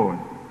their Lord.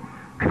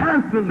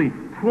 Constantly,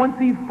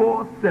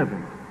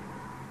 24/7.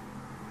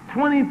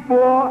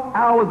 24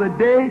 hours a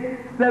day,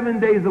 7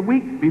 days a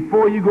week,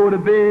 before you go to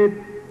bed,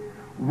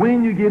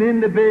 when you get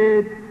into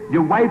bed,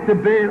 You wipe the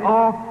bed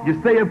off,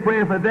 you say a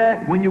prayer for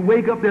that. When you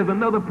wake up, there's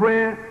another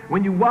prayer.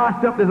 When you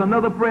wash up, there's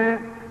another prayer.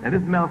 And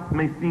this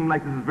may seem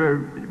like this is very,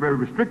 very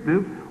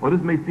restrictive, or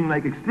this may seem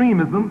like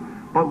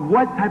extremism, but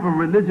what type of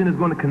religion is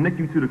going to connect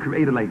you to the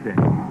Creator like that?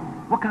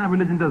 What kind of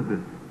religion does this?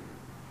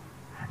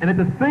 And at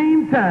the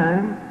same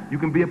time, you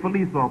can be a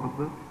police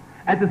officer.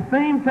 At the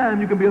same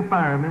time, you can be a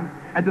fireman.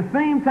 At the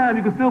same time,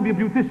 you can still be a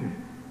beautician.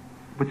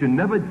 But you're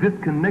never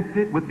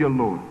disconnected with your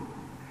Lord.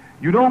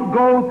 You don't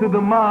go to the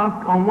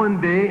mosque on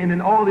one day and then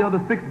all the other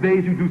 6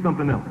 days you do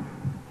something else.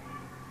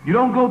 You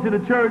don't go to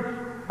the church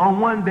on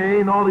one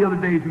day and all the other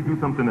days you do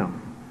something else.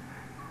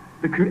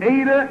 The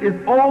Creator is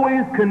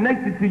always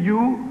connected to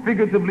you,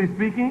 figuratively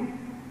speaking,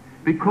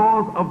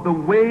 because of the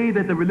way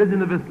that the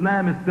religion of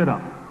Islam is set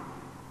up.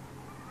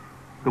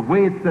 The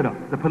way it's set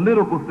up, the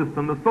political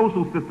system, the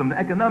social system, the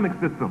economic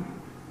system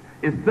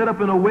is set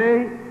up in a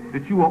way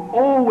that you are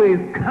always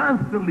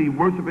constantly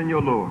worshiping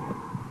your Lord.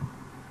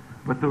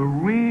 But the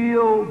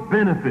real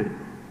benefit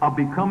of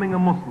becoming a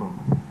Muslim,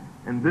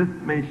 and this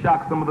may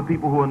shock some of the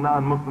people who are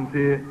non-Muslims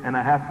here, and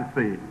I have to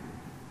say it.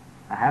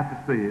 I have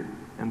to say it.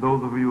 And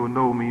those of you who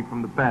know me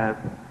from the past,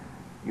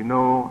 you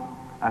know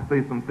I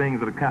say some things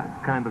that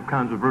are kind of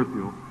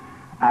controversial.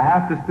 I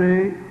have to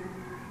say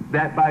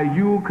that by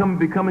you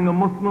becoming a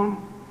Muslim,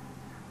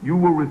 you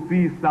will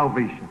receive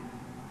salvation.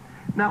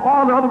 Now,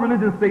 all the other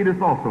religions say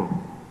this also.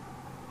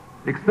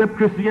 Accept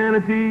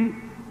Christianity,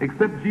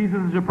 accept Jesus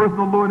as your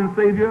personal Lord and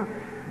Savior,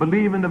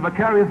 believe in the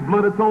vicarious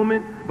blood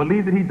atonement,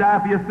 believe that He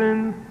died for your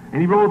sins,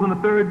 and He rose on the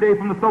third day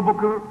from the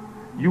sepulchre,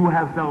 you will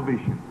have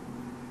salvation.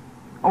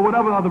 Or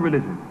whatever other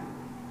religion.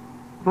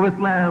 So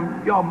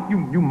Islam,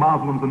 you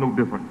Muslims are no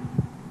different.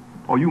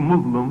 Or you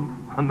Muslims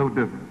are no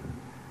different.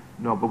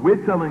 No, but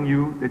we're telling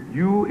you that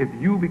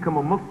if you become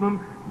a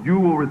Muslim, you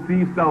will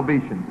receive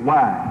salvation.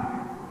 Why?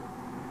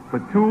 For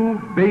two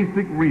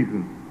basic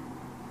reasons.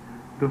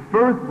 The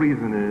first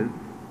reason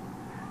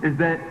is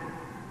that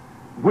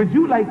would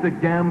you like to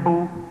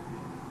gamble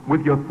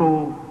with your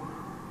soul?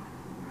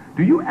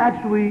 Do you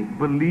actually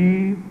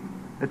believe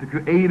that the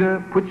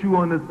Creator put you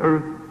on this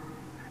earth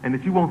and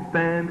that you won't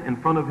stand in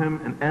front of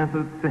Him and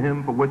answer to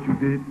Him for what you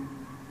did?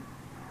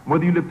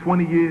 Whether you live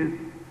 20 years,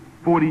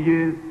 40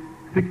 years,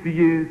 60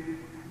 years,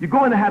 you're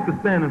going to have to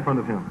stand in front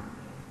of Him.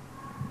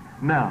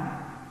 Now,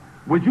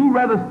 would you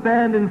rather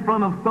stand in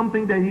front of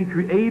something that He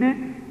created,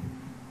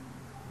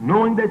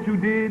 knowing that you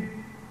did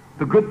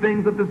the good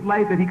things of this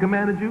life that He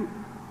commanded you?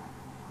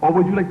 Or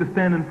would you like to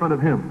stand in front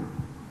of Him?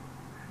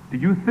 Do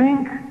you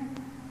think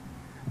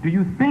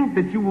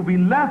that you will be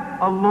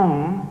left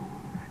alone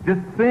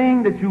just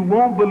saying that you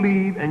won't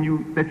believe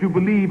and that you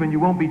believe and you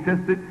won't be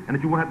tested and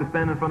that you won't have to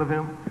stand in front of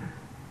Him?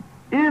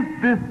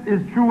 If this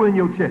is true in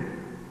your chest,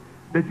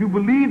 that you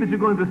believe that you're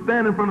going to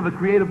stand in front of the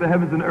Creator of the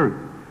heavens and earth,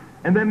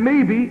 and then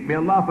maybe, may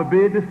Allah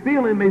forbid, this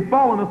feeling may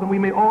fall on us and we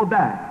may all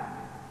die.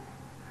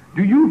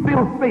 Do you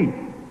feel safe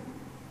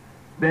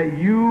that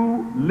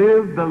you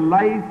live the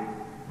life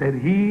that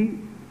He,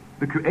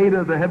 the Creator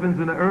of the heavens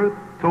and the earth,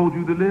 told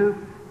you to live?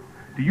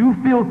 Do you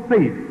feel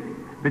safe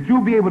that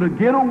you'll be able to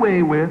get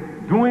away with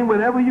doing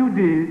whatever you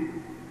did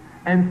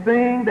and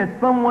saying that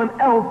someone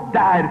else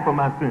died for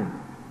my sins?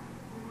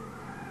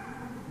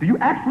 Do you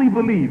actually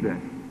believe that?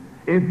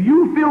 If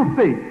you feel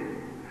safe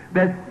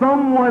that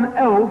someone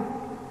else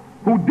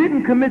who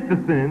didn't commit the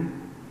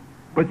sin,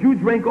 but you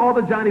drank all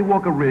the Johnny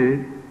Walker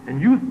Red, and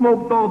you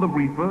smoked all the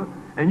reefer,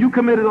 and you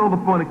committed all the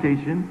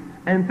fornication,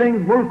 and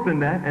things worse than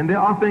that, and there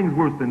are things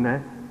worse than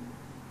that,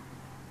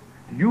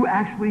 do you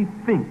actually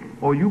think,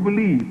 or you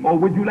believe, or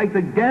would you like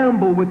to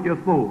gamble with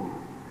your soul,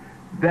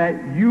 that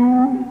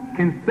you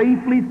can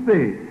safely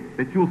say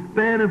that you'll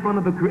stand in front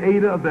of the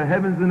Creator of the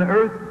heavens and the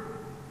earth,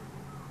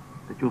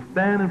 that you'll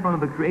stand in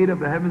front of the Creator of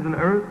the heavens and the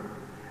earth,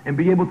 and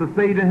be able to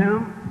say to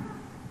Him,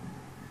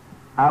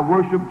 I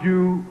worshiped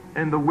you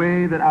in the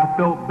way that I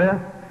felt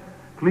best.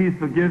 Please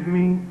forgive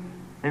me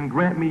and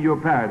grant me your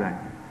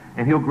paradise.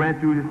 And He'll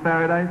grant you His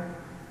paradise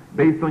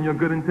based on your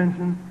good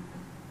intentions?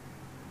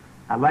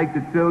 I'd like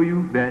to tell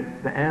you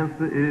that the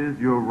answer is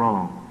you're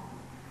wrong.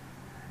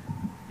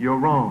 You're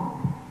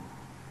wrong.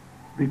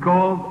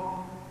 Because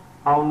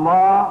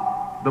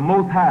Allah, the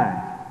Most High,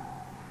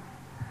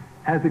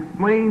 has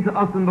explained to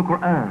us in the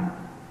Quran,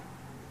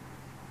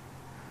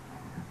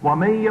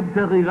 وَمَنْ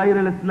يَبْتَغِ غَيْرَ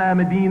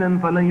الْإِسْلَامِ دِينًا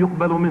فَلَنْ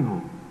يُقْبَلُ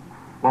مِنْهُ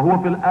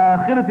وَهُوَ فِي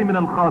الْآخِرَةِ مِنَ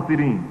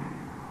الْخَاسِرِينَ.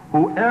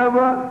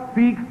 Whoever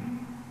seeks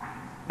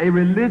a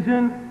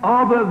religion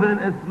other than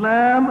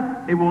Islam,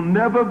 it will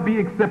never be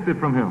accepted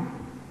from him.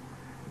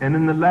 And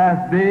in the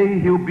last day,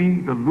 he'll be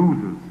the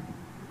losers.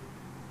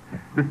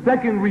 The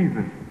second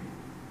reason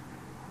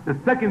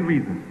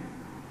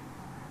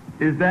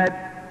is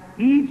that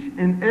each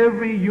and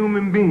every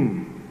human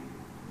being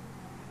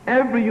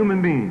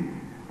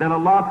that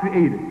Allah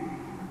created,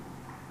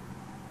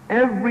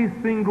 every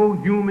single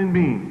human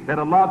being that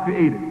Allah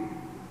created,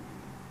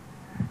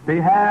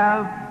 they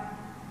have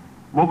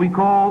what we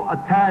call a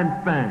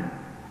time span.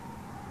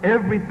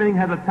 Everything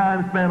has a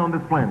time span on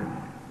this planet.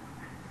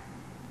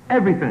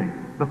 Everything.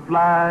 the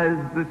flies,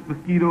 the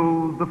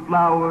mosquitoes, the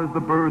flowers, the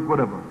birds,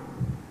 whatever.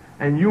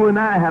 And you and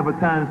I have a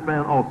time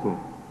span also.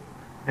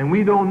 And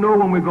we don't know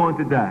when we're going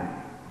to die.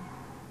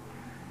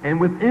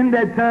 And within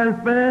that time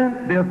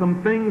span, there are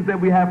some things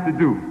that we have to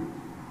do.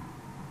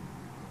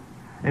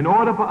 In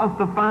order for us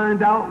to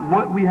find out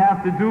what we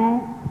have to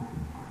do,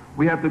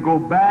 we have to go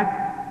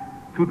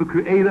back to the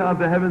creator of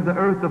the heavens and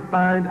earth to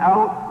find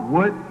out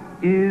what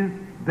is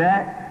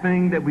that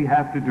thing that we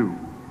have to do.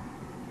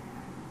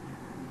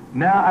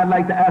 Now I'd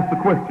like to ask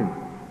the question.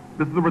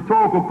 This is a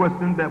rhetorical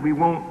question that we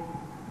won't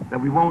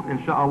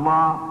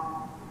inshallah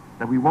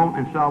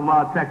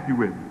tax you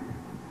with.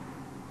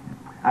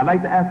 I'd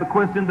like to ask the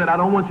question that I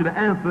don't want you to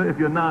answer if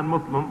you're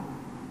non-Muslim.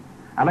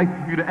 I'd like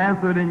for you to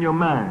answer it in your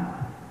mind.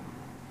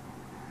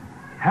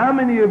 How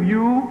many of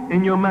you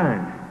in your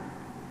mind,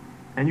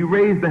 and you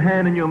raised the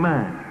hand in your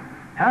mind,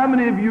 how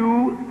many of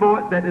you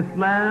thought that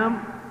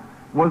Islam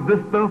was this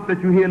stuff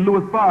that you hear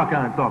Louis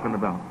Farrakhan talking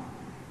about?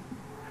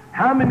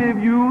 How many of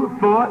you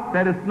thought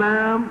that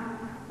Islam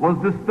was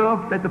this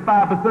stuff that the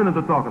 5%ers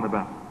are talking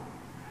about?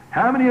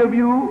 How many of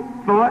you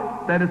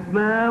thought that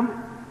Islam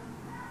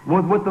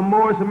was what the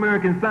Moorish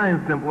American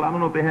Science Temple, I don't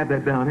know if they have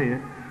that down here,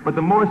 but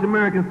the Moorish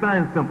American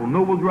Science Temple,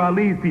 Noble Drew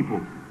Ali's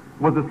people,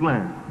 was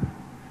Islam?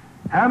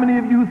 How many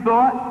of you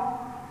thought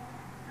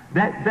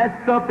that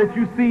that stuff that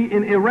you see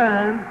in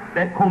Iran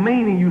that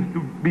Khomeini used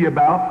to be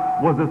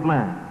about was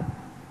Islam?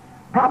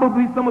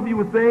 Probably some of you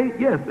would say,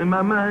 yes, in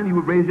my mind. You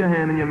would raise your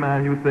hand in your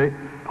mind. You would say,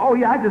 oh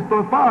yeah, I just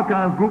thought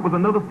Farrakhan's group was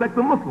another sect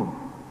of Muslims.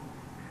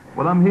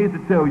 Well, I'm here to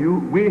tell you,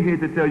 we're here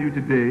to tell you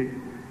today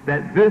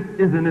that this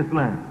isn't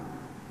Islam.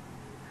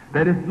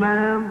 That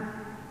Islam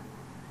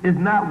is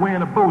not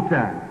wearing a bow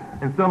tie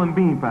and selling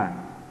bean pies.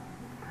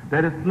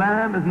 That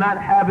Islam is not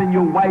having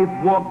your wife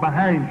walk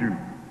behind you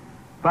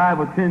 5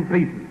 or 10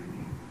 paces.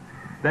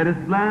 That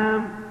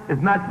Islam is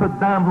not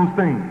Saddam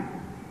Hussein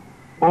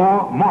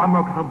or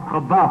Muammar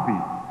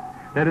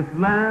Gaddafi. That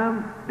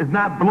Islam is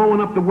not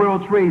blowing up the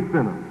World Trade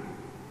Center.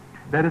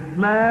 That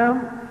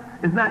Islam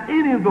is not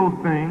any of those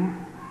things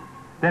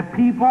that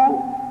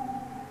people,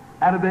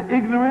 out of their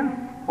ignorance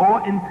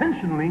or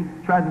intentionally,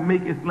 try to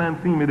make Islam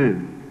seem it is.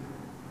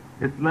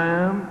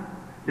 Islam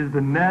is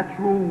the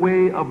natural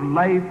way of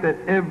life that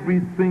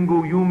every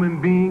single human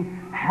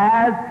being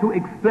has to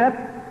accept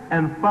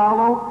and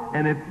follow,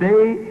 and if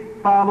they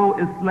follow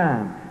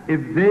Islam,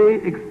 if they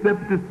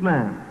accept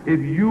Islam, if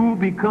you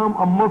become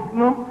a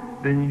Muslim,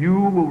 then you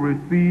will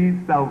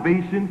receive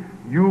salvation,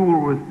 you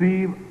will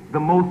receive the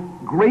most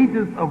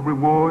greatest of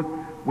rewards,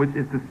 which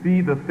is to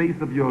see the face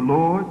of your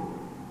Lord,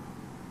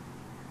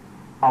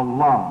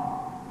 Allah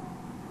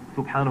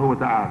subhanahu wa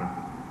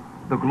ta'ala,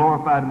 the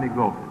glorified and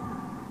exalted,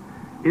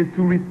 is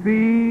to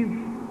receive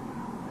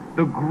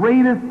the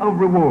greatest of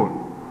rewards,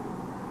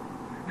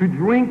 to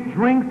drink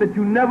drinks that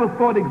you never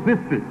thought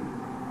existed,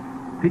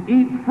 to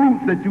eat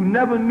fruits that you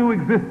never knew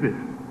existed,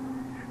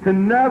 to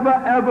never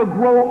ever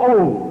grow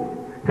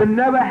old, to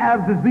never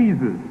have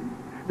diseases,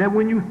 that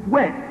when you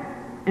sweat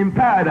in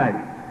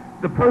paradise,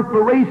 the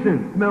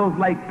perspiration smells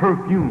like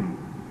perfume,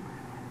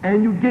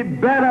 and you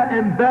get better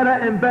and better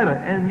and better.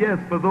 And yes,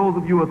 for those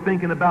of you who are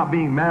thinking about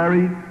being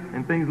married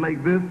and things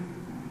like this,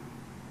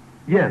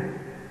 yes,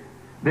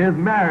 there's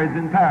marriage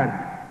in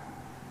paradise.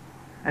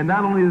 And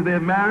not only is there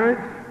marriage,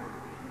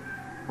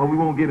 well, we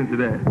won't get into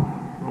that.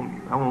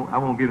 I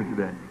won't get into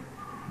that.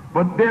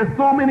 But there's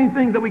so many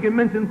things that we can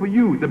mention for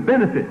you, the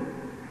benefit.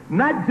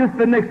 Not just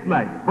the next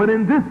life, but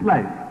in this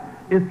life,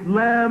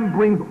 Islam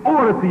brings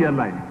order to your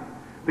life.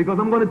 Because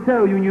I'm going to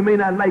tell you, and you may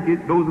not like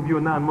it, those of you who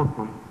are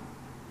non-Muslim,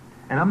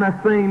 and I'm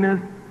not saying this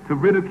to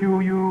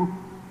ridicule you,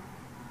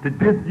 to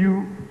diss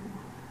you.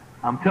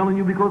 I'm telling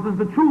you because it's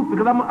the truth,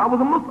 because I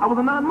was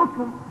a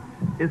non-Muslim.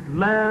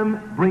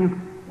 Islam brings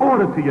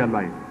order to your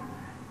life.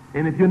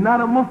 And if you're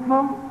not a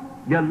Muslim,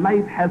 your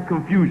life has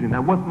confusion.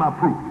 Now, what's my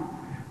proof?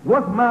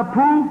 What's my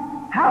proof?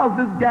 How's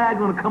this guy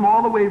going to come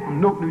all the way from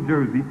Newark, New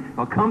Jersey,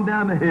 or come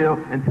down the hill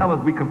and tell us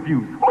we're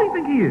confused? Who do you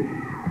think he is?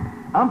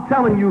 I'm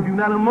telling you, if you're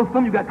not a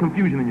Muslim, you got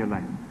confusion in your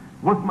life.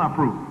 What's my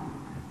proof?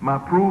 My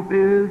proof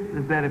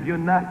is that if you're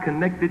not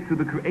connected to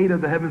the creator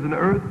of the heavens and the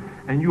earth,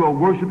 and you are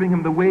worshiping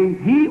him the way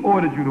he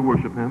ordered you to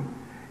worship him,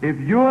 if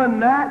you're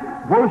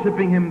not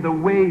worshiping him the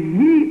way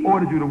he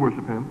ordered you to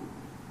worship him,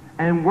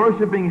 and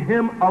worshiping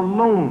him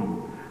alone,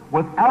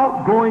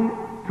 without going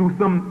to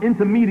some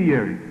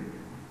intermediary,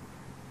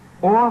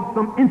 or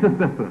some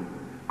intercessor,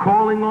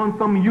 calling on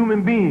some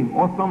human being,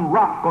 or some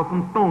rock, or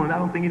some stone, and I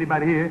don't think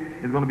anybody here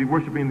is going to be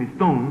worshiping these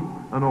stones,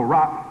 or no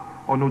rocks,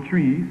 or no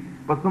trees,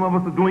 but some of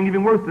us are doing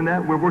even worse than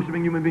that. We're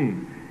worshiping human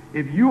beings.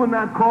 If you are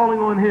not calling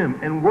on him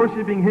and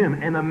worshiping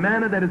him in a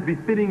manner that is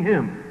befitting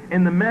him,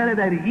 in the manner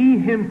that he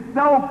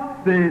himself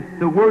says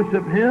to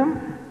worship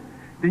him,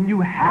 then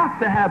you have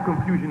to have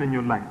confusion in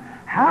your life.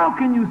 How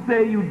can you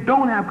say you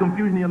don't have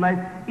confusion in your life,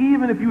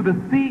 even if you're the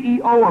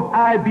CEO of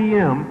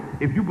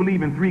IBM, if you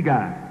believe in 3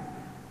 gods?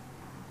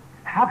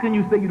 How can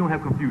you say you don't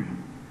have confusion?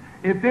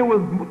 If there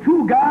was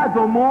 2 gods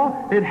or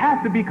more, it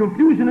has to be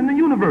confusion in the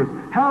universe.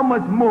 How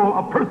much more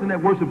a person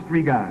that worships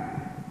 3 gods?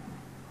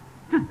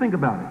 Just think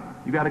about it.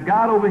 You got a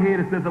God over here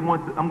that says, I'm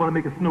going to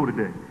make it snow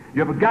today. You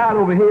have a God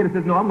over here that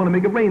says, no, I'm going to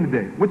make it rain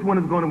today. Which one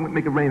is going to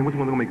make it rain and which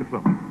one is going to make it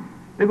snow?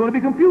 There's going to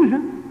be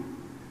confusion.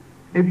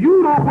 If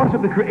you don't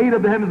worship the creator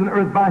of the heavens and the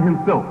earth by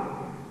himself,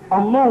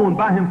 alone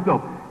by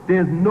himself,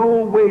 there's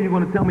no way you're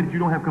going to tell me that you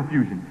don't have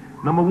confusion.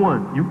 Number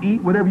one, you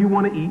eat whatever you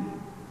want to eat.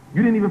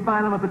 You didn't even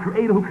find out about the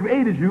creator who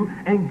created you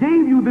and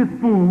gave you this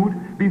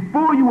food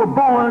before you were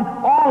born.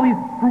 All these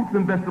fruits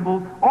and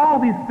vegetables, all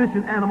these fish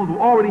and animals were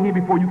already here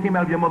before you came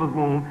out of your mother's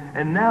womb.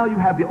 And now you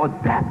have the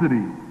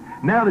audacity,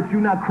 now that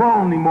you're not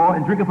crawling anymore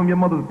and drinking from your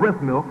mother's breast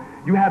milk,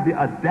 you have the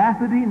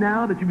audacity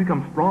now that you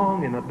become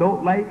strong and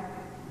adult-like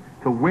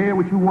to wear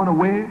what you want to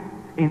wear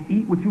and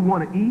eat what you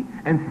want to eat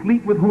and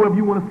sleep with whoever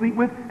you want to sleep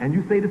with, and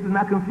you say this is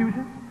not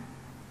confusion?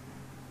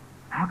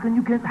 How can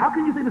you say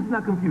this is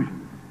not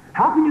confusion?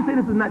 How can you say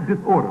this is not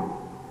disorder?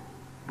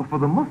 But for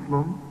the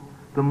Muslim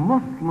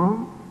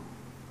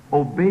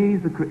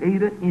obeys the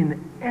Creator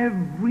in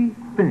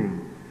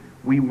everything.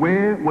 We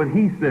wear what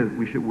he says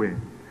we should wear.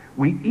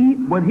 We eat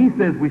what he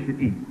says we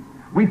should eat.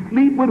 We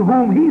sleep with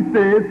whom he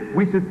says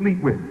we should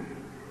sleep with.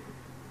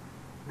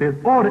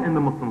 There's order in the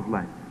Muslim's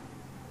life.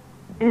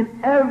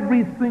 In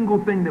every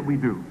single thing that we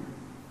do.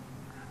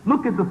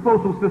 Look at the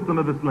social system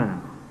of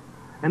Islam.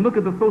 And look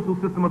at the social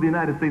system of the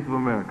United States of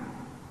America.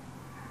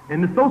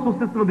 In the social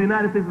system of the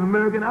United States of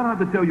America, and I don't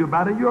have to tell you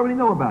about it, you already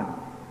know about it.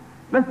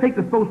 Let's take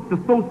the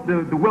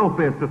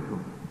welfare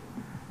system.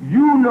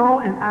 You know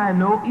and I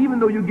know, even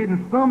though you're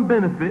getting some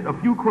benefit, a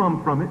few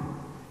crumbs from it,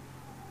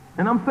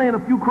 and I'm saying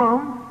a few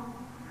crumbs,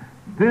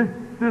 this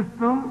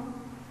system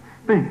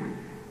stinks.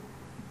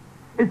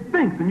 It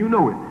stinks, and you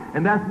know it.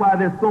 And that's why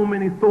there's so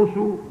many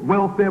social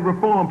welfare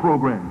reform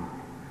programs.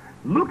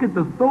 Look at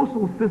the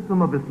social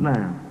system of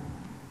Islam.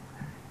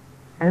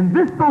 And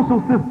this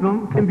social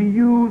system can be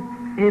used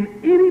in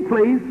any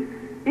place,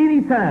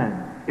 any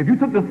time. If you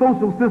took the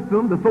social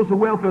system, the social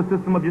welfare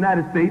system of the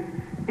United States,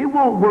 it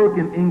won't work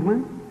in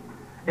England,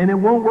 and it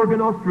won't work in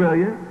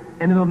Australia,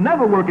 and it'll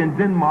never work in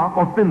Denmark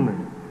or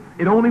Finland.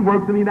 It only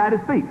works in the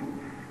United States.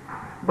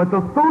 But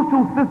the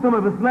social system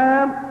of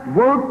Islam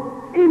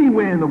works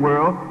anywhere in the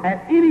world,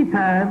 at any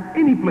time,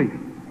 any place.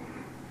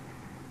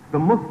 The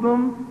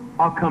Muslims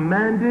are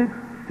commanded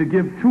to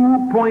give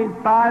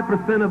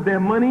 2.5% of their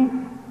money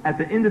at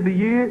the end of the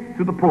year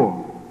to the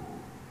poor.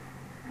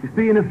 You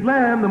see, in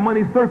Islam, the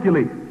money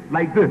circulates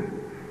like this.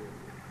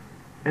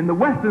 In the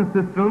Western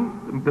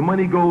system, the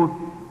money goes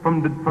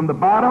from the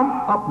bottom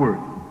upward.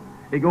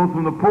 It goes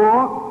from the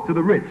poor to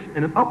the rich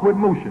in an upward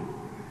motion.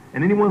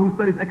 And anyone who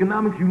studies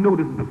economics, you know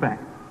this is a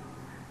fact.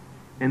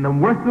 In the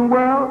Western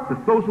world, the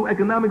social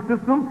economic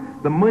system,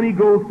 the money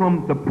goes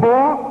from the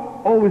poor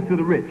always to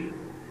the rich.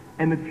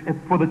 And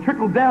for the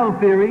trickle-down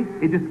theory,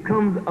 it just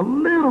comes a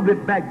little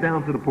bit back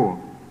down to the poor.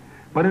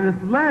 But in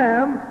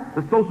Islam,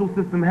 the social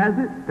system has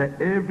it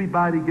that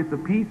everybody gets a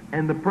piece,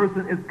 and the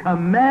person is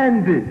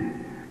commanded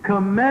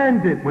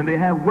when they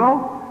have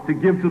wealth to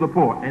give to the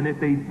poor. And if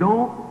they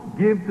don't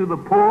give to the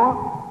poor,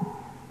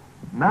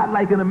 not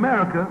like in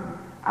America,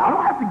 I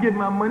don't have to give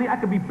my money. I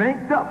could be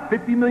banked up,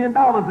 $50 million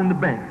in the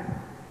bank.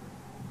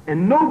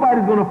 And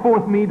nobody's going to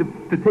force me to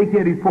take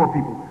care of these poor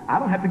people. I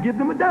don't have to give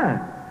them a dime.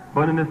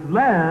 But in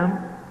Islam,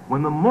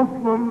 when the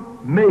Muslim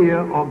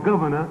mayor or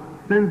governor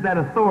sends that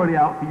authority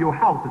out to your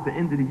house at the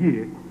end of the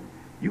year,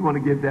 you're going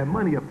to give that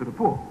money up to the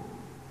poor.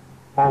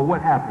 Or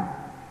what happens?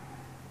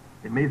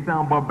 It may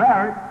sound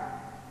barbaric.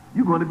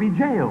 You're going to be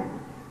jailed.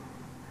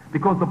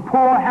 Because the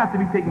poor have to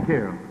be taken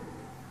care of.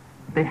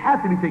 They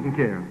have to be taken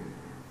care of.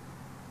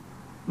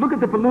 Look at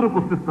the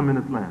political system in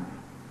Islam.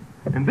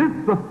 In this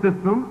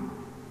system,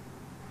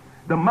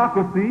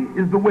 democracy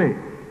is the way.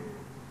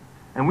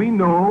 And we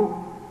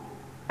know,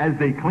 as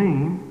they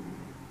claim,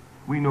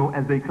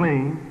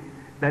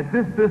 that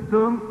this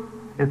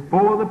system is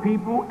for the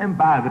people and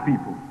by the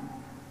people.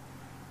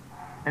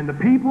 And the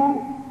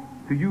people,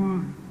 to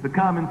use the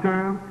common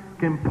term,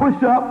 can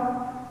push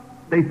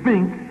up, they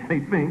think,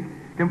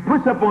 can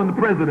push up on the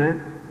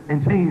president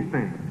and change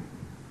things.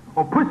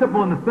 Or push up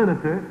on the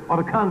senator or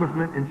the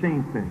congressman and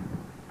change things.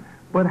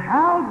 But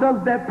how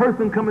does that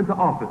person come into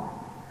office?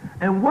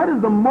 And what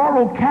is the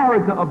moral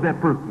character of that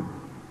person?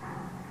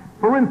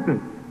 For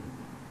instance,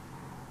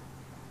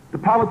 the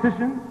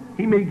politician,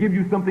 he may give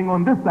you something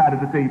on this side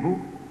of the table,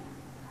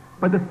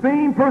 but the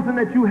same person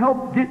that you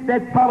help get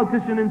that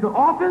politician into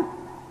office,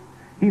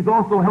 he's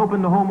also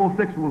helping the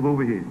homosexuals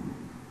over here.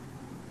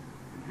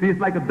 See, it's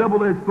like a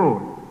double-edged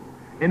sword.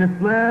 In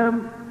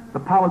Islam, the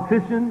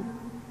politician,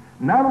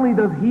 not only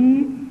does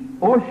he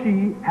or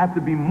she have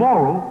to be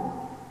moral,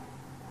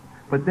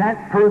 but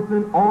that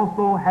person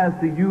also has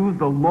to use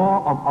the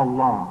law of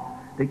Allah.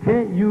 They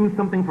can't use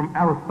something from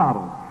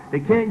Aristotle. They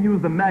can't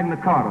use the Magna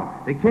Carta.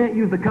 They can't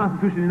use the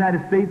Constitution of the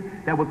United States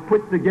that was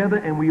put together,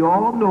 and we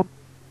all know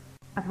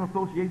the National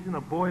Association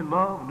of Boy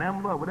Love,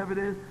 NAMLA, or whatever it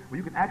is, where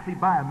you can actually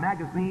buy a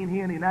magazine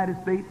here in the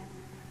United States,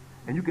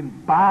 and you can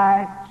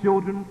buy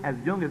children as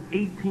young as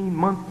 18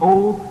 months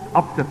old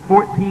up to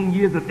 14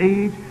 years of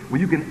age,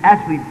 where you can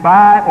actually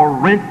buy or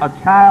rent a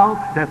child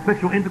to have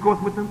sexual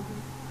intercourse with them.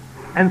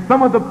 And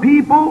some of the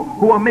people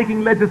who are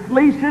making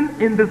legislation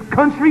in this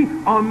country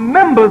are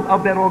members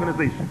of that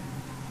organization.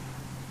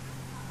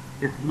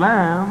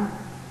 Islam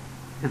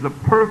is a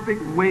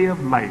perfect way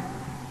of life.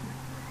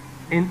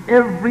 In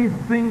every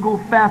single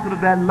facet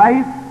of that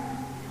life,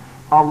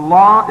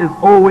 Allah is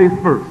always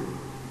first.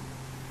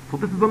 So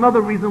this is another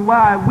reason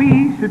why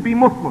we should be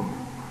Muslims.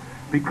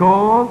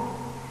 Because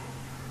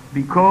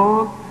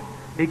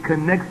it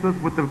connects us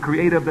with the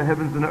Creator of the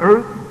heavens and the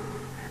earth,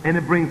 and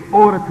it brings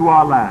order to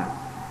our lives.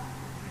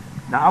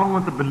 Now, I don't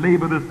want to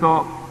belabor this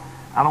talk.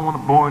 I don't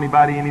want to bore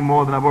anybody any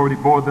more than I've already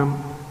bored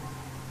them.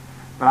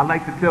 But I'd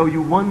like to tell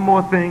you one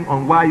more thing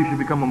on why you should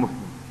become a Muslim,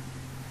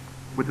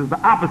 which is the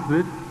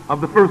opposite of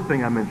the first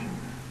thing I mentioned.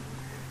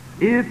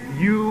 If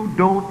you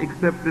don't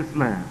accept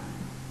Islam,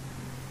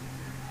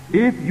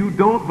 if you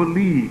don't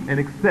believe and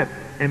accept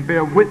and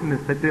bear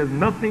witness that there's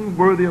nothing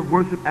worthy of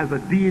worship as a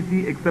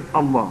deity except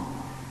Allah.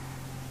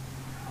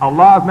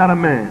 Allah is not a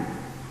man.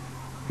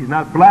 He's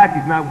not black,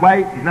 he's not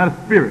white, he's not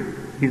a spirit.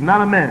 He's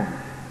not a man.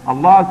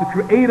 Allah is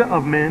the creator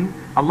of men.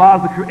 Allah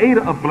is the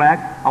creator of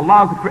black.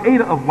 Allah is the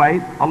creator of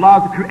white.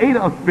 Allah is the creator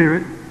of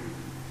spirit.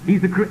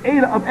 He's the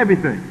creator of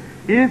everything.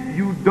 If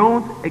you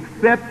don't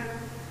accept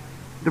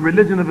the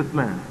religion of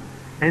Islam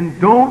and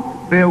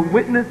don't bear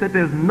witness that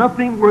there's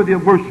nothing worthy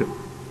of worship,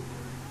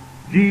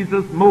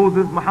 Jesus,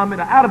 Moses, Muhammad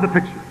are out of the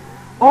picture.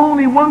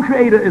 Only one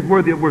creator is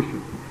worthy of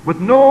worship, with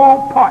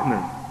no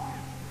partners.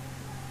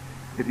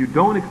 If you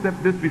don't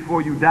accept this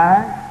before you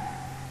die,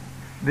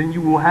 then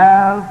you will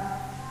have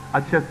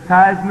a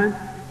chastisement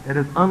that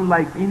is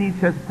unlike any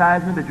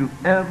chastisement that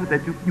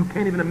you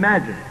can't even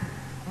imagine.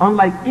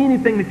 Unlike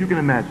anything that you can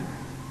imagine.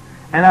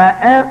 And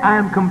I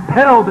am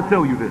compelled to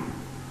tell you this.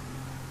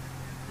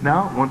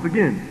 Now, once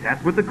again,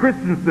 that's what the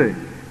Christians say.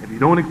 If you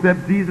don't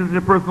accept Jesus as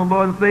your personal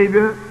Lord and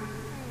Savior,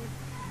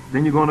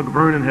 then you're going to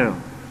burn in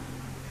hell.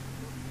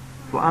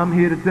 So I'm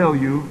here to tell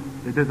you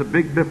that there's a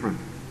big difference.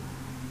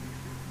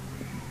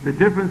 The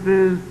difference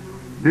is,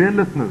 dear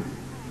listeners,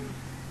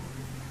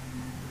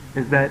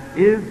 is that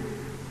if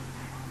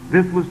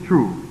this was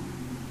true,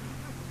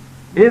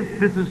 if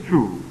this is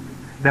true,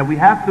 that we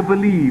have to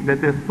believe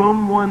that there's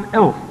someone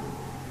else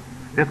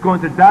that's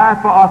going to die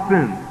for our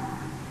sins,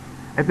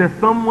 if there's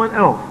someone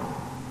else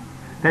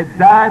that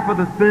died for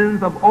the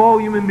sins of all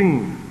human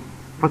beings,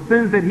 for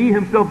sins that he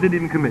himself didn't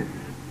even commit,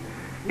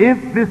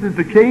 if this is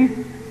the case,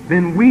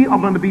 then we are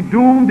going to be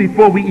doomed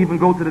before we even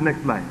go to the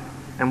next life.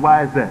 And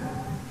why is that?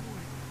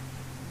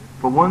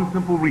 For one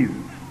simple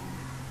reason.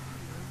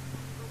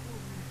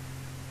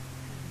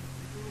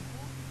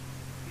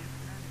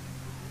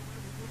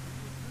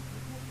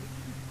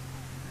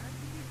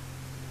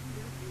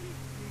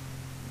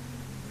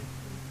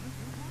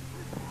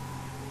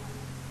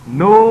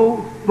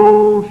 No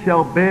soul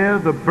shall bear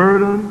the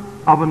burden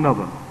of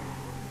another.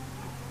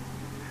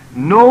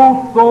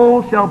 No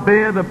soul shall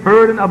bear the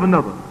burden of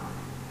another.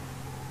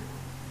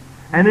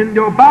 And in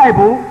your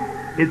Bible,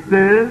 it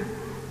says,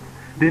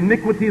 the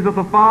iniquities of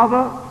the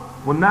father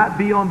will not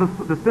be on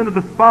the sin of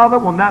the father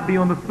will not be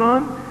on the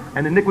son,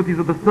 and the iniquities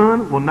of the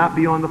son will not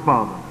be on the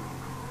father.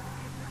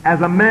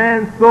 As a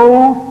man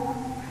sows,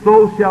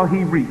 so shall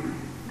he reap.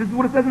 This is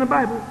what it says in the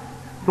Bible.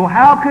 So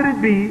how could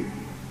it be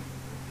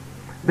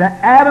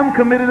that Adam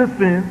committed a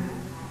sin,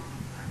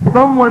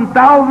 someone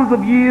thousands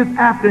of years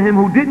after him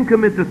who didn't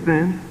commit the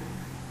sin,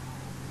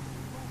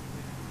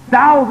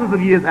 thousands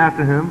of years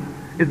after him,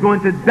 is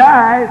going to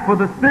die for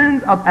the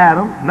sins of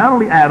Adam, not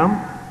only Adam,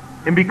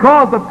 and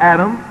because of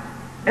Adam,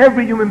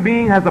 every human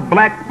being has a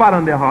black spot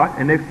on their heart,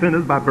 and they're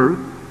sinners by birth.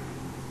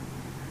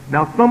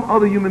 Now some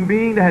other human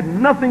being that had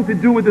nothing to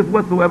do with this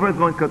whatsoever is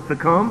going to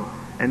come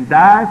and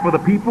die for the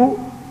people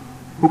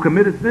who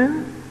committed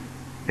sins.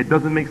 It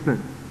doesn't make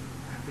sense.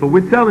 So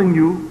we're telling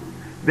you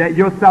that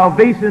your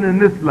salvation in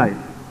this life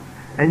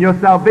and your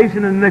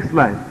salvation in the next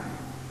life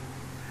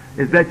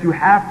is that you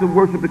have to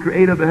worship the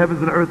Creator of the heavens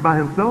and the earth by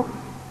himself.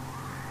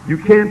 You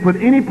can't put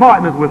any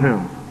partners with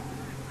him.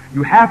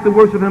 You have to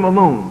worship him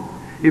alone.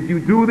 If you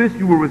do this,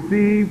 you will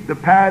receive the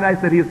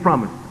paradise that he has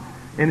promised.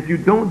 And if you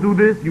don't do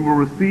this, you will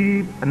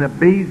receive an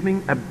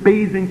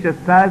abasing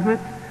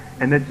chastisement,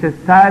 and that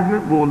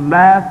chastisement will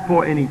last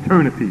for an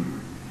eternity.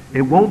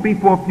 It won't be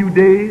for a few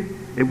days.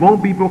 It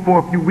won't be for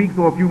a few weeks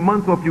or a few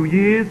months or a few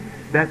years.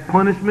 That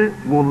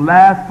punishment will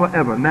last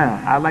forever. Now,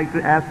 I'd like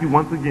to ask you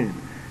once again,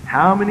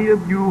 how many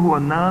of you who are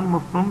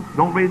non-Muslims,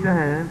 don't raise your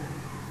hand,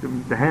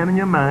 the hand in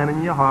your mind and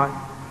in your heart,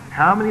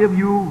 how many of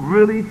you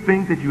really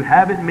think that you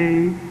have it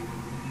made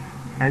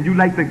and you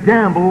like to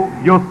gamble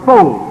your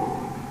soul?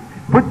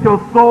 Put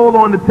your soul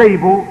on the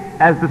table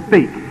as the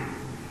stake.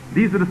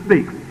 These are the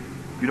stakes.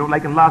 You know,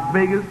 like in Las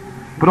Vegas,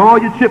 put all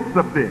your chips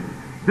up there.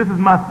 This is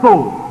my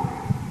soul.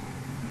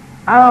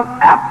 I'm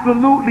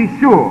absolutely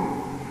sure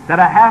that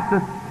I have to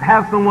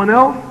have someone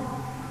else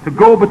to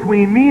go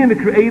between me and the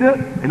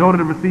Creator in order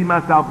to receive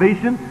my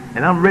salvation,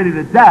 and I'm ready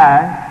to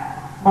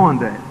die on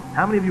that.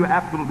 How many of you are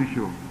absolutely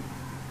sure?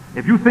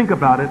 If you think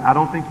about it, I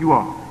don't think you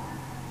are.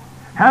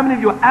 How many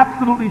of you are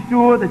absolutely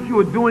sure that you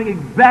are doing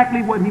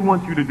exactly what he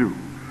wants you to do?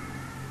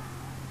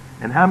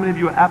 And how many of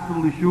you are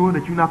absolutely sure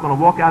that you're not going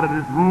to walk out of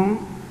this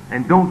room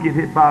and don't get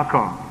hit by a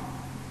car?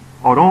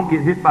 Or don't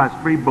get hit by a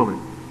stray bullet?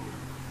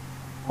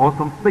 Or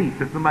some safe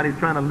that somebody's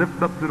trying to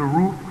lift up to the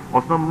roof,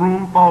 or some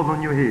room falls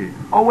on your head,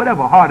 or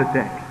whatever, heart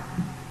attack.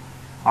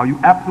 Are you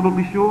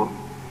absolutely sure?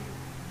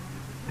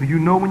 Do you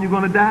know when you're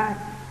going to die?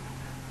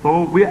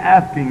 So we're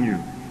asking you,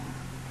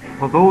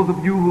 for those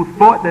of you who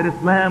thought that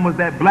Islam was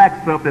that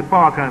black stuff that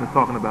Farrakhan is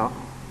talking about,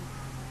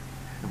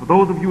 and for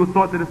those of you who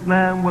thought that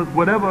Islam was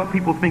whatever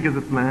people think is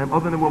Islam,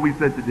 other than what we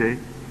said today,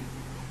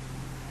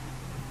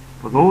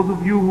 for those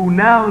of you who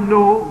now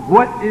know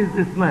what is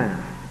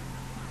Islam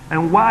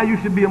and why you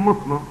should be a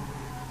Muslim,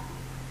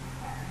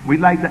 we'd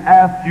like to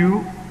ask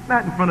you,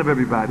 not in front of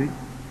everybody,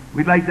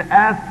 we'd like to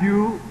ask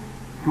you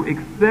to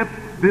accept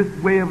this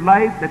way of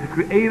life that the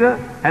Creator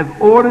has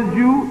ordered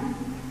you,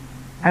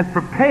 has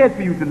prepared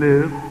for you to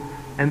live,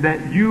 and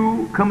that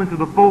you come into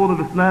the fold of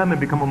Islam and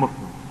become a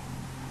Muslim.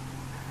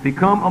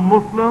 Become a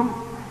Muslim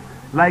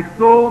like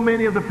so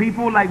many of the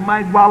people, like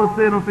Mike Wallace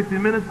said on 60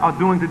 Minutes, are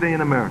doing today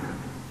in America.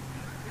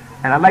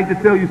 And I'd like to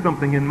tell you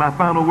something in my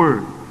final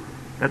word,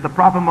 that the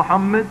Prophet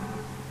Muhammad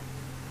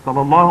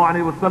sallallahu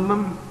alaihi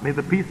wasallam, may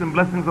the peace and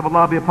blessings of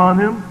Allah be upon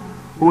him,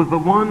 who was the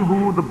one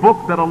who the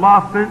book that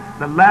Allah sent,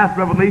 the last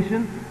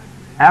revelation,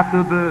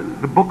 after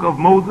the book of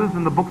Moses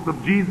and the books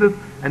of Jesus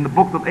and the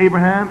books of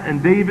Abraham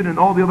and David and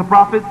all the other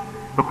prophets,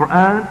 the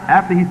Quran,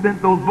 after he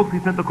sent those books, he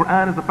sent the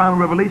Quran as the final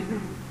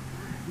revelation.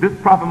 This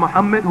Prophet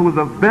Muhammad, who is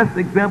the best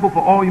example for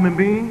all human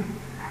beings,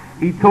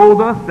 he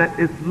told us that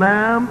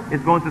Islam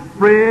is going to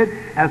spread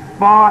as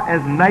far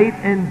as night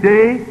and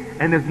day,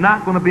 and there's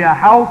not going to be a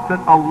house that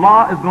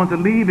Allah is going to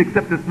leave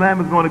except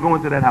Islam is going to go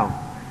into that house.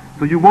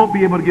 So you won't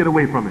be able to get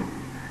away from it.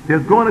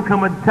 There's going to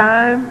come a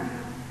time,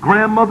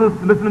 grandmothers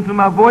listening to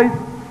my voice,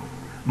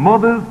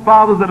 mothers,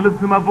 fathers that are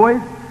listening to my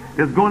voice,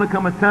 there's going to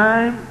come a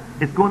time,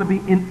 it's going to be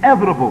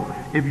inevitable.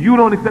 If you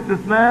don't accept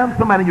Islam,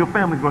 somebody in your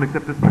family is going to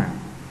accept Islam.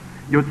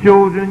 Your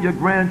children, your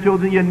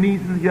grandchildren, your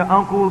nieces, your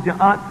uncles,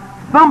 your aunts,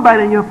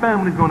 somebody in your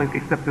family is going to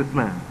accept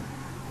Islam.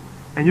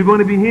 And you're going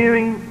to be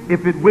hearing,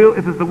 if it's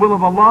the will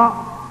of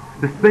Allah,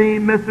 the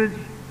same message,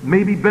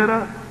 maybe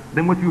better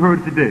than what you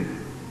heard today.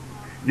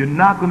 You're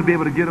not going to be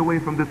able to get away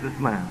from this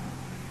Islam.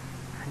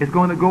 It's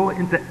going to go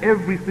into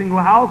every single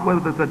house,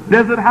 whether it's a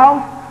desert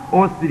house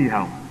or a city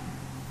house.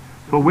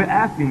 So we're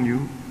asking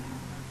you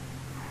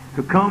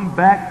to come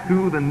back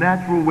to the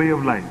natural way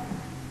of life,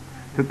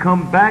 to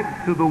come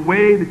back to the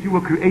way that you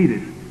were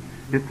created,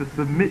 is to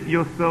submit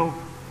yourself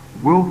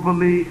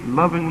willfully,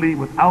 lovingly,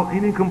 without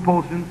any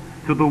compulsion,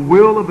 to the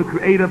will of the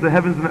Creator of the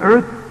heavens and the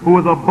earth, who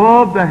is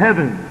above the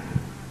heavens.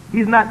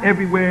 He's not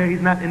everywhere.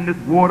 He's not in this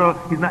water.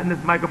 He's not in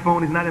this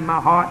microphone. He's not in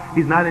my heart.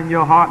 He's not in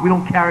your heart. We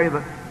don't carry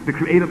the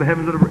Creator of the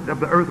heavens of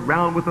the earth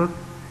around with us.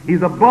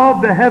 He's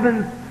above the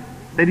heavens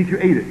that He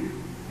created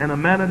in a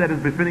manner that is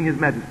befitting His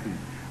majesty.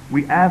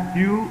 We ask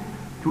you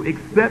to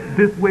accept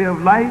this way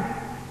of life,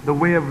 the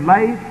way of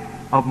life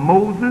of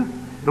Moses,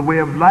 the way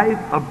of life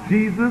of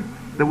Jesus,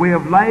 the way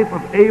of life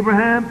of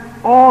Abraham,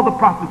 all the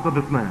prophets of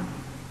Islam.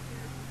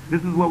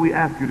 This is what we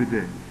ask you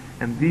today.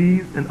 And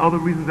these and other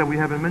reasons that we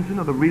haven't mentioned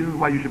are the reasons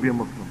why you should be a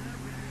Muslim.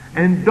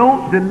 And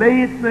don't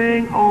delay it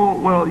saying, oh,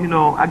 well,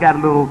 I got a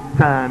little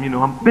time,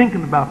 I'm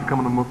thinking about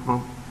becoming a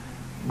Muslim,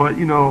 but,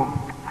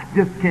 I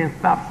just can't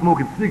stop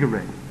smoking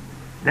cigarettes.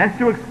 That's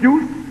your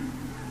excuse?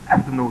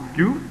 That's no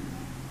excuse.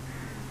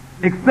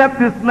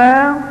 Accept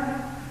Islam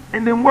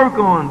and then work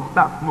on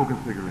stop smoking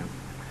cigarettes.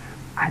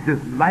 I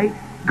just like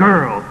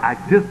girls. I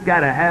just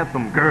got to have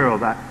some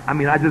girls. I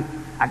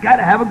got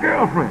to have a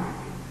girlfriend.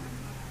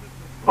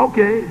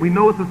 Okay, we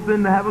know it's a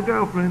sin to have a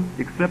girlfriend.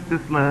 Accept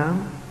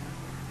Islam.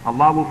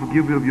 Allah will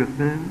forgive you of your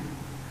sins.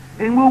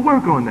 And we'll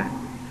work on that.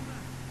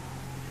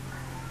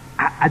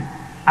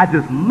 I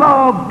just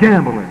love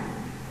gambling.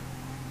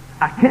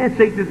 I can't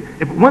shake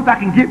this. Once I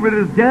can get rid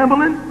of this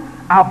gambling,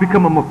 I'll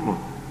become a Muslim.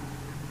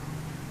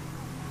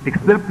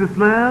 Accept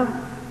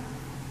Islam.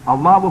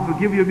 Allah will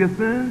forgive you of your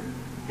sins.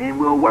 And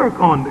we'll work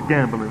on the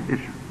gambling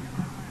issue.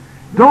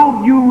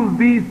 Don't use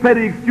these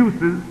petty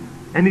excuses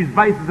and these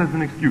vices as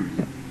an excuse.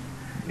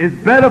 It's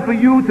better for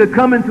you to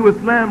come into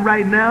Islam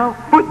right now,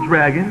 foot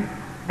dragging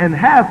and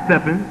half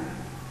stepping,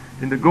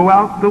 than to go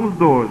out those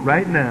doors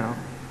right now,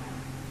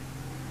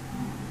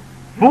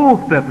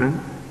 full stepping,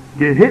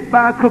 get hit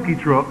by a cookie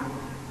truck,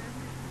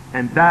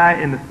 and die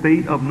in the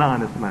state of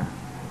non-Islam.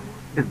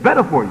 It's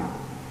better for you.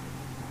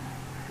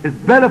 It's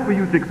better for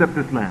you to accept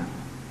Islam.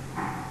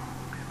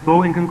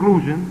 So in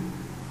conclusion,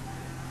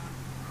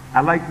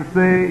 I'd like to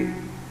say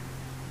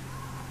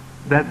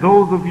that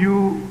those of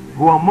you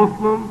who are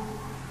Muslims,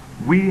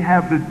 we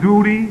have the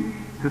duty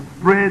to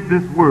spread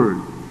this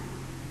word.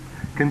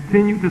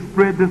 Continue to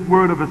spread this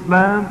word of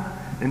Islam,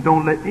 and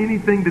don't let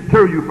anything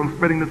deter you from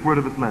spreading this word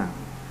of Islam.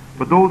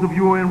 For those of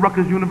you who are in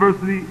Rutgers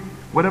University,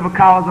 whatever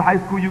college or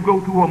high school you go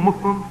to who are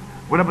Muslims,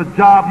 whatever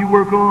job you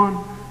work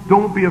on,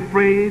 don't be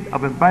afraid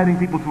of inviting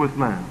people to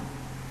Islam.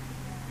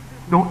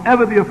 Don't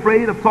ever be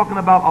afraid of talking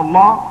about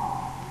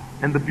Allah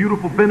and the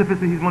beautiful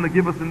benefits that He's going to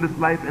give us in this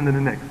life and in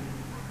the next.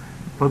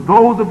 For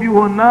those of you who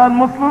are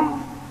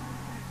non-Muslims,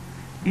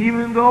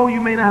 even though you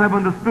may not have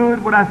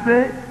understood what I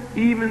said,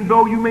 even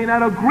though you may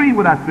not agree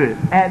what I said,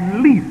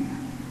 at least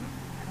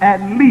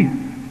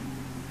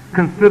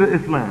consider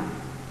Islam.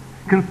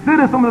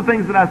 Consider some of the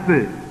things that I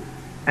said.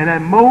 And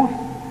at most,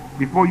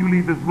 before you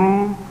leave this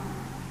room,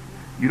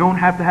 you don't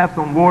have to have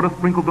some water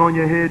sprinkled on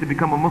your head to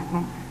become a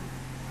Muslim.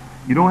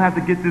 You don't have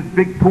to get this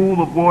big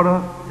pool of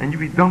water and you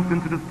be dunked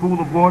into this pool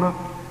of water.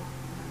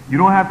 You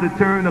don't have to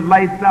turn the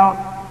lights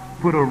out,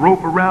 put a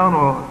rope around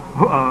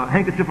or a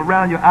handkerchief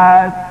around your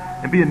eyes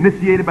and be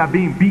initiated by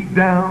being beat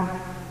down.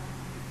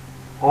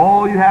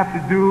 All you have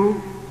to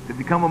do to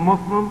become a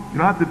Muslim, you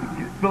don't have to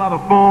fill out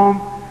a form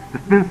to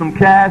spend some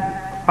cash,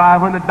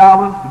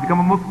 $500 to become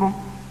a Muslim,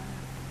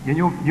 in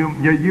your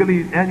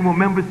yearly annual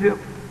membership.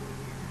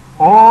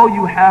 All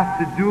you have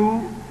to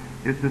do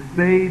is to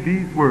say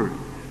these words: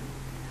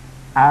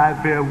 I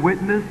bear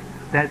witness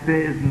that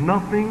there is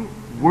nothing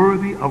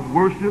worthy of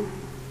worship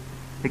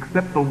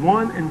except the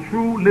one and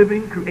true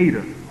living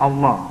creator,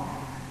 Allah.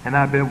 And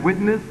I bear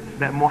witness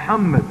that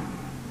Muhammad,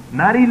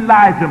 not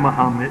Elijah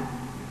Muhammad,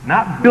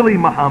 not Billy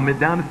Muhammad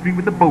down the street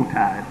with the bow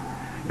ties,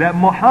 that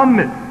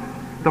Muhammad,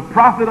 the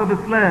prophet of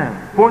Islam,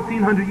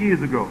 1400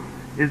 years ago,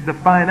 is the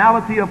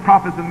finality of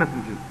prophets and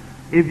messengers.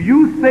 If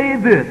you say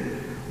this,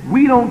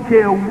 we don't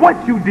care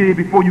what you did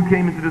before you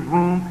came into this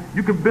room.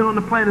 You could have been on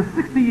the planet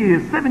 60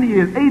 years, 70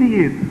 years, 80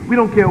 years. We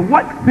don't care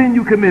what sin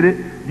you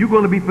committed. You're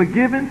going to be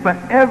forgiven for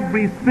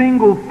every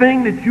single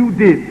thing that you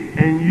did.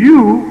 And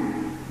you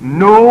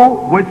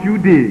know what you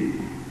did.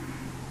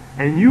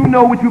 And you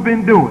know what you've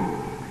been doing.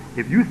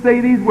 If you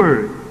say these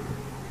words,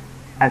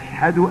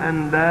 Ashhadu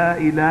an la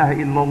ilaha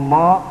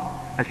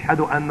illallah,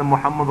 Ashhadu anna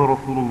Muhammadur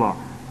Rasulullah,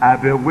 I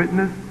bear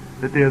witness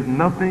that there is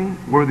nothing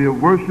worthy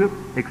of worship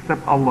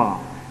except Allah.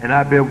 And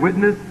I bear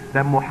witness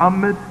that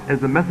Muhammad is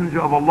the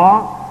messenger of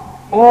Allah.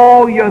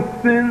 All your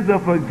sins are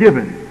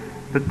forgiven.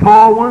 The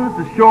tall ones,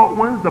 the short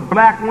ones, the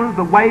black ones,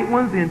 the white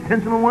ones, the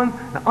intentional ones,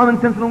 the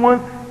unintentional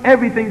ones,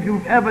 everything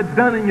you've ever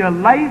done in your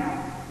life,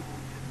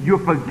 you're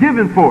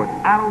forgiven for it.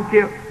 I don't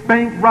care,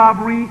 bank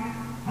robbery,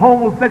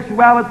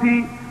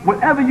 homosexuality,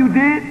 whatever you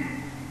did,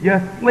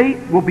 your slate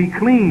will be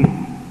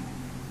clean.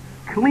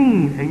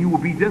 Clean, and you will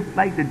be just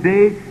like the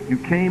day you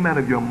came out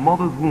of your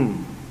mother's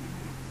womb.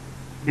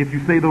 If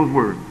you say those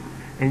words.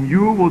 And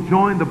you will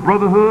join the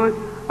brotherhood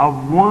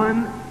of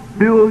 1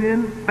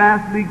 billion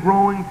fastly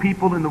growing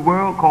people in the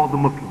world called the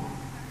Muslims.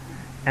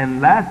 And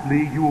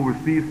lastly, you will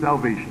receive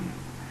salvation.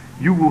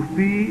 You will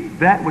see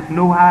that which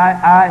no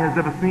eye has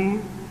ever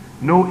seen,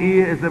 no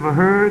ear has ever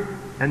heard,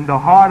 and the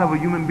heart of a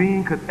human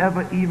being could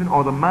ever even,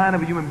 or the mind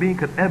of a human being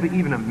could ever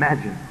even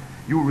imagine.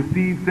 You will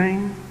receive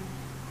things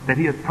that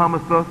He has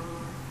promised us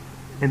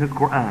in His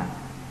Quran.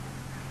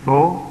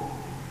 So,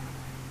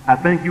 I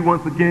thank you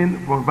once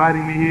again for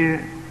inviting me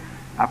here.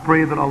 I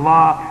pray that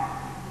Allah,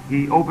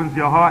 He opens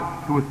your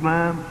heart to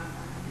Islam.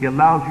 He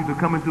allows you to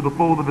come into the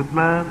fold of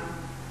Islam.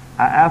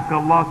 I ask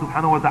Allah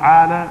subhanahu wa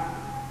ta'ala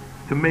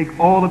to make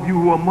all of you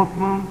who are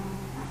Muslims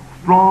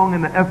strong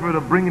in the effort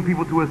of bringing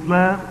people to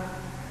Islam,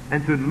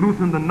 and to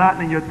loosen the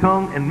knot in your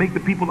tongue and make the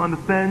people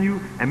understand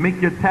you and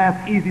make your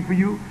task easy for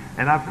you.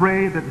 And I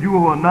pray that you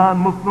who are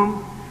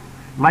non-Muslims,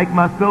 like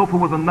myself who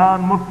was a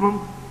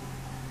non-Muslim,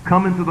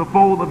 come into the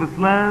fold of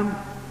Islam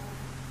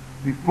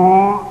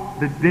before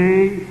the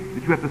day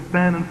that you have to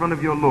stand in front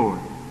of your Lord.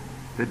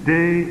 The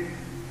day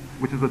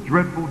which is a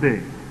dreadful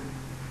day.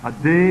 A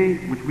day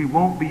which we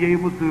won't be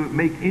able to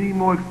make any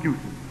more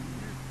excuses.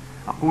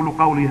 أقول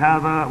قولي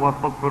هذا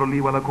وأستغفر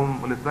لي ولكم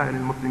ولسائر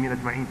المسلمين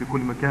أجمعين في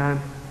كل مكان.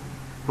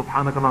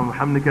 سبحانك اللهم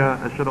وبحمدك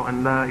أشهد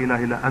أن لا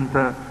إله إلا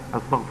أنت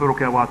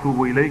أستغفرك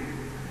وأتوب إليك.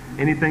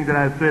 Anything that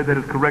I have said that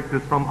is correct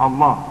is from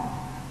Allah.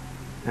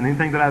 And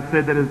anything that I have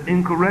said that is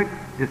incorrect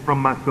is from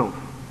myself.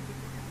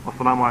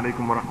 Wassalamu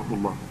alaikum wa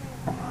rahmatullah.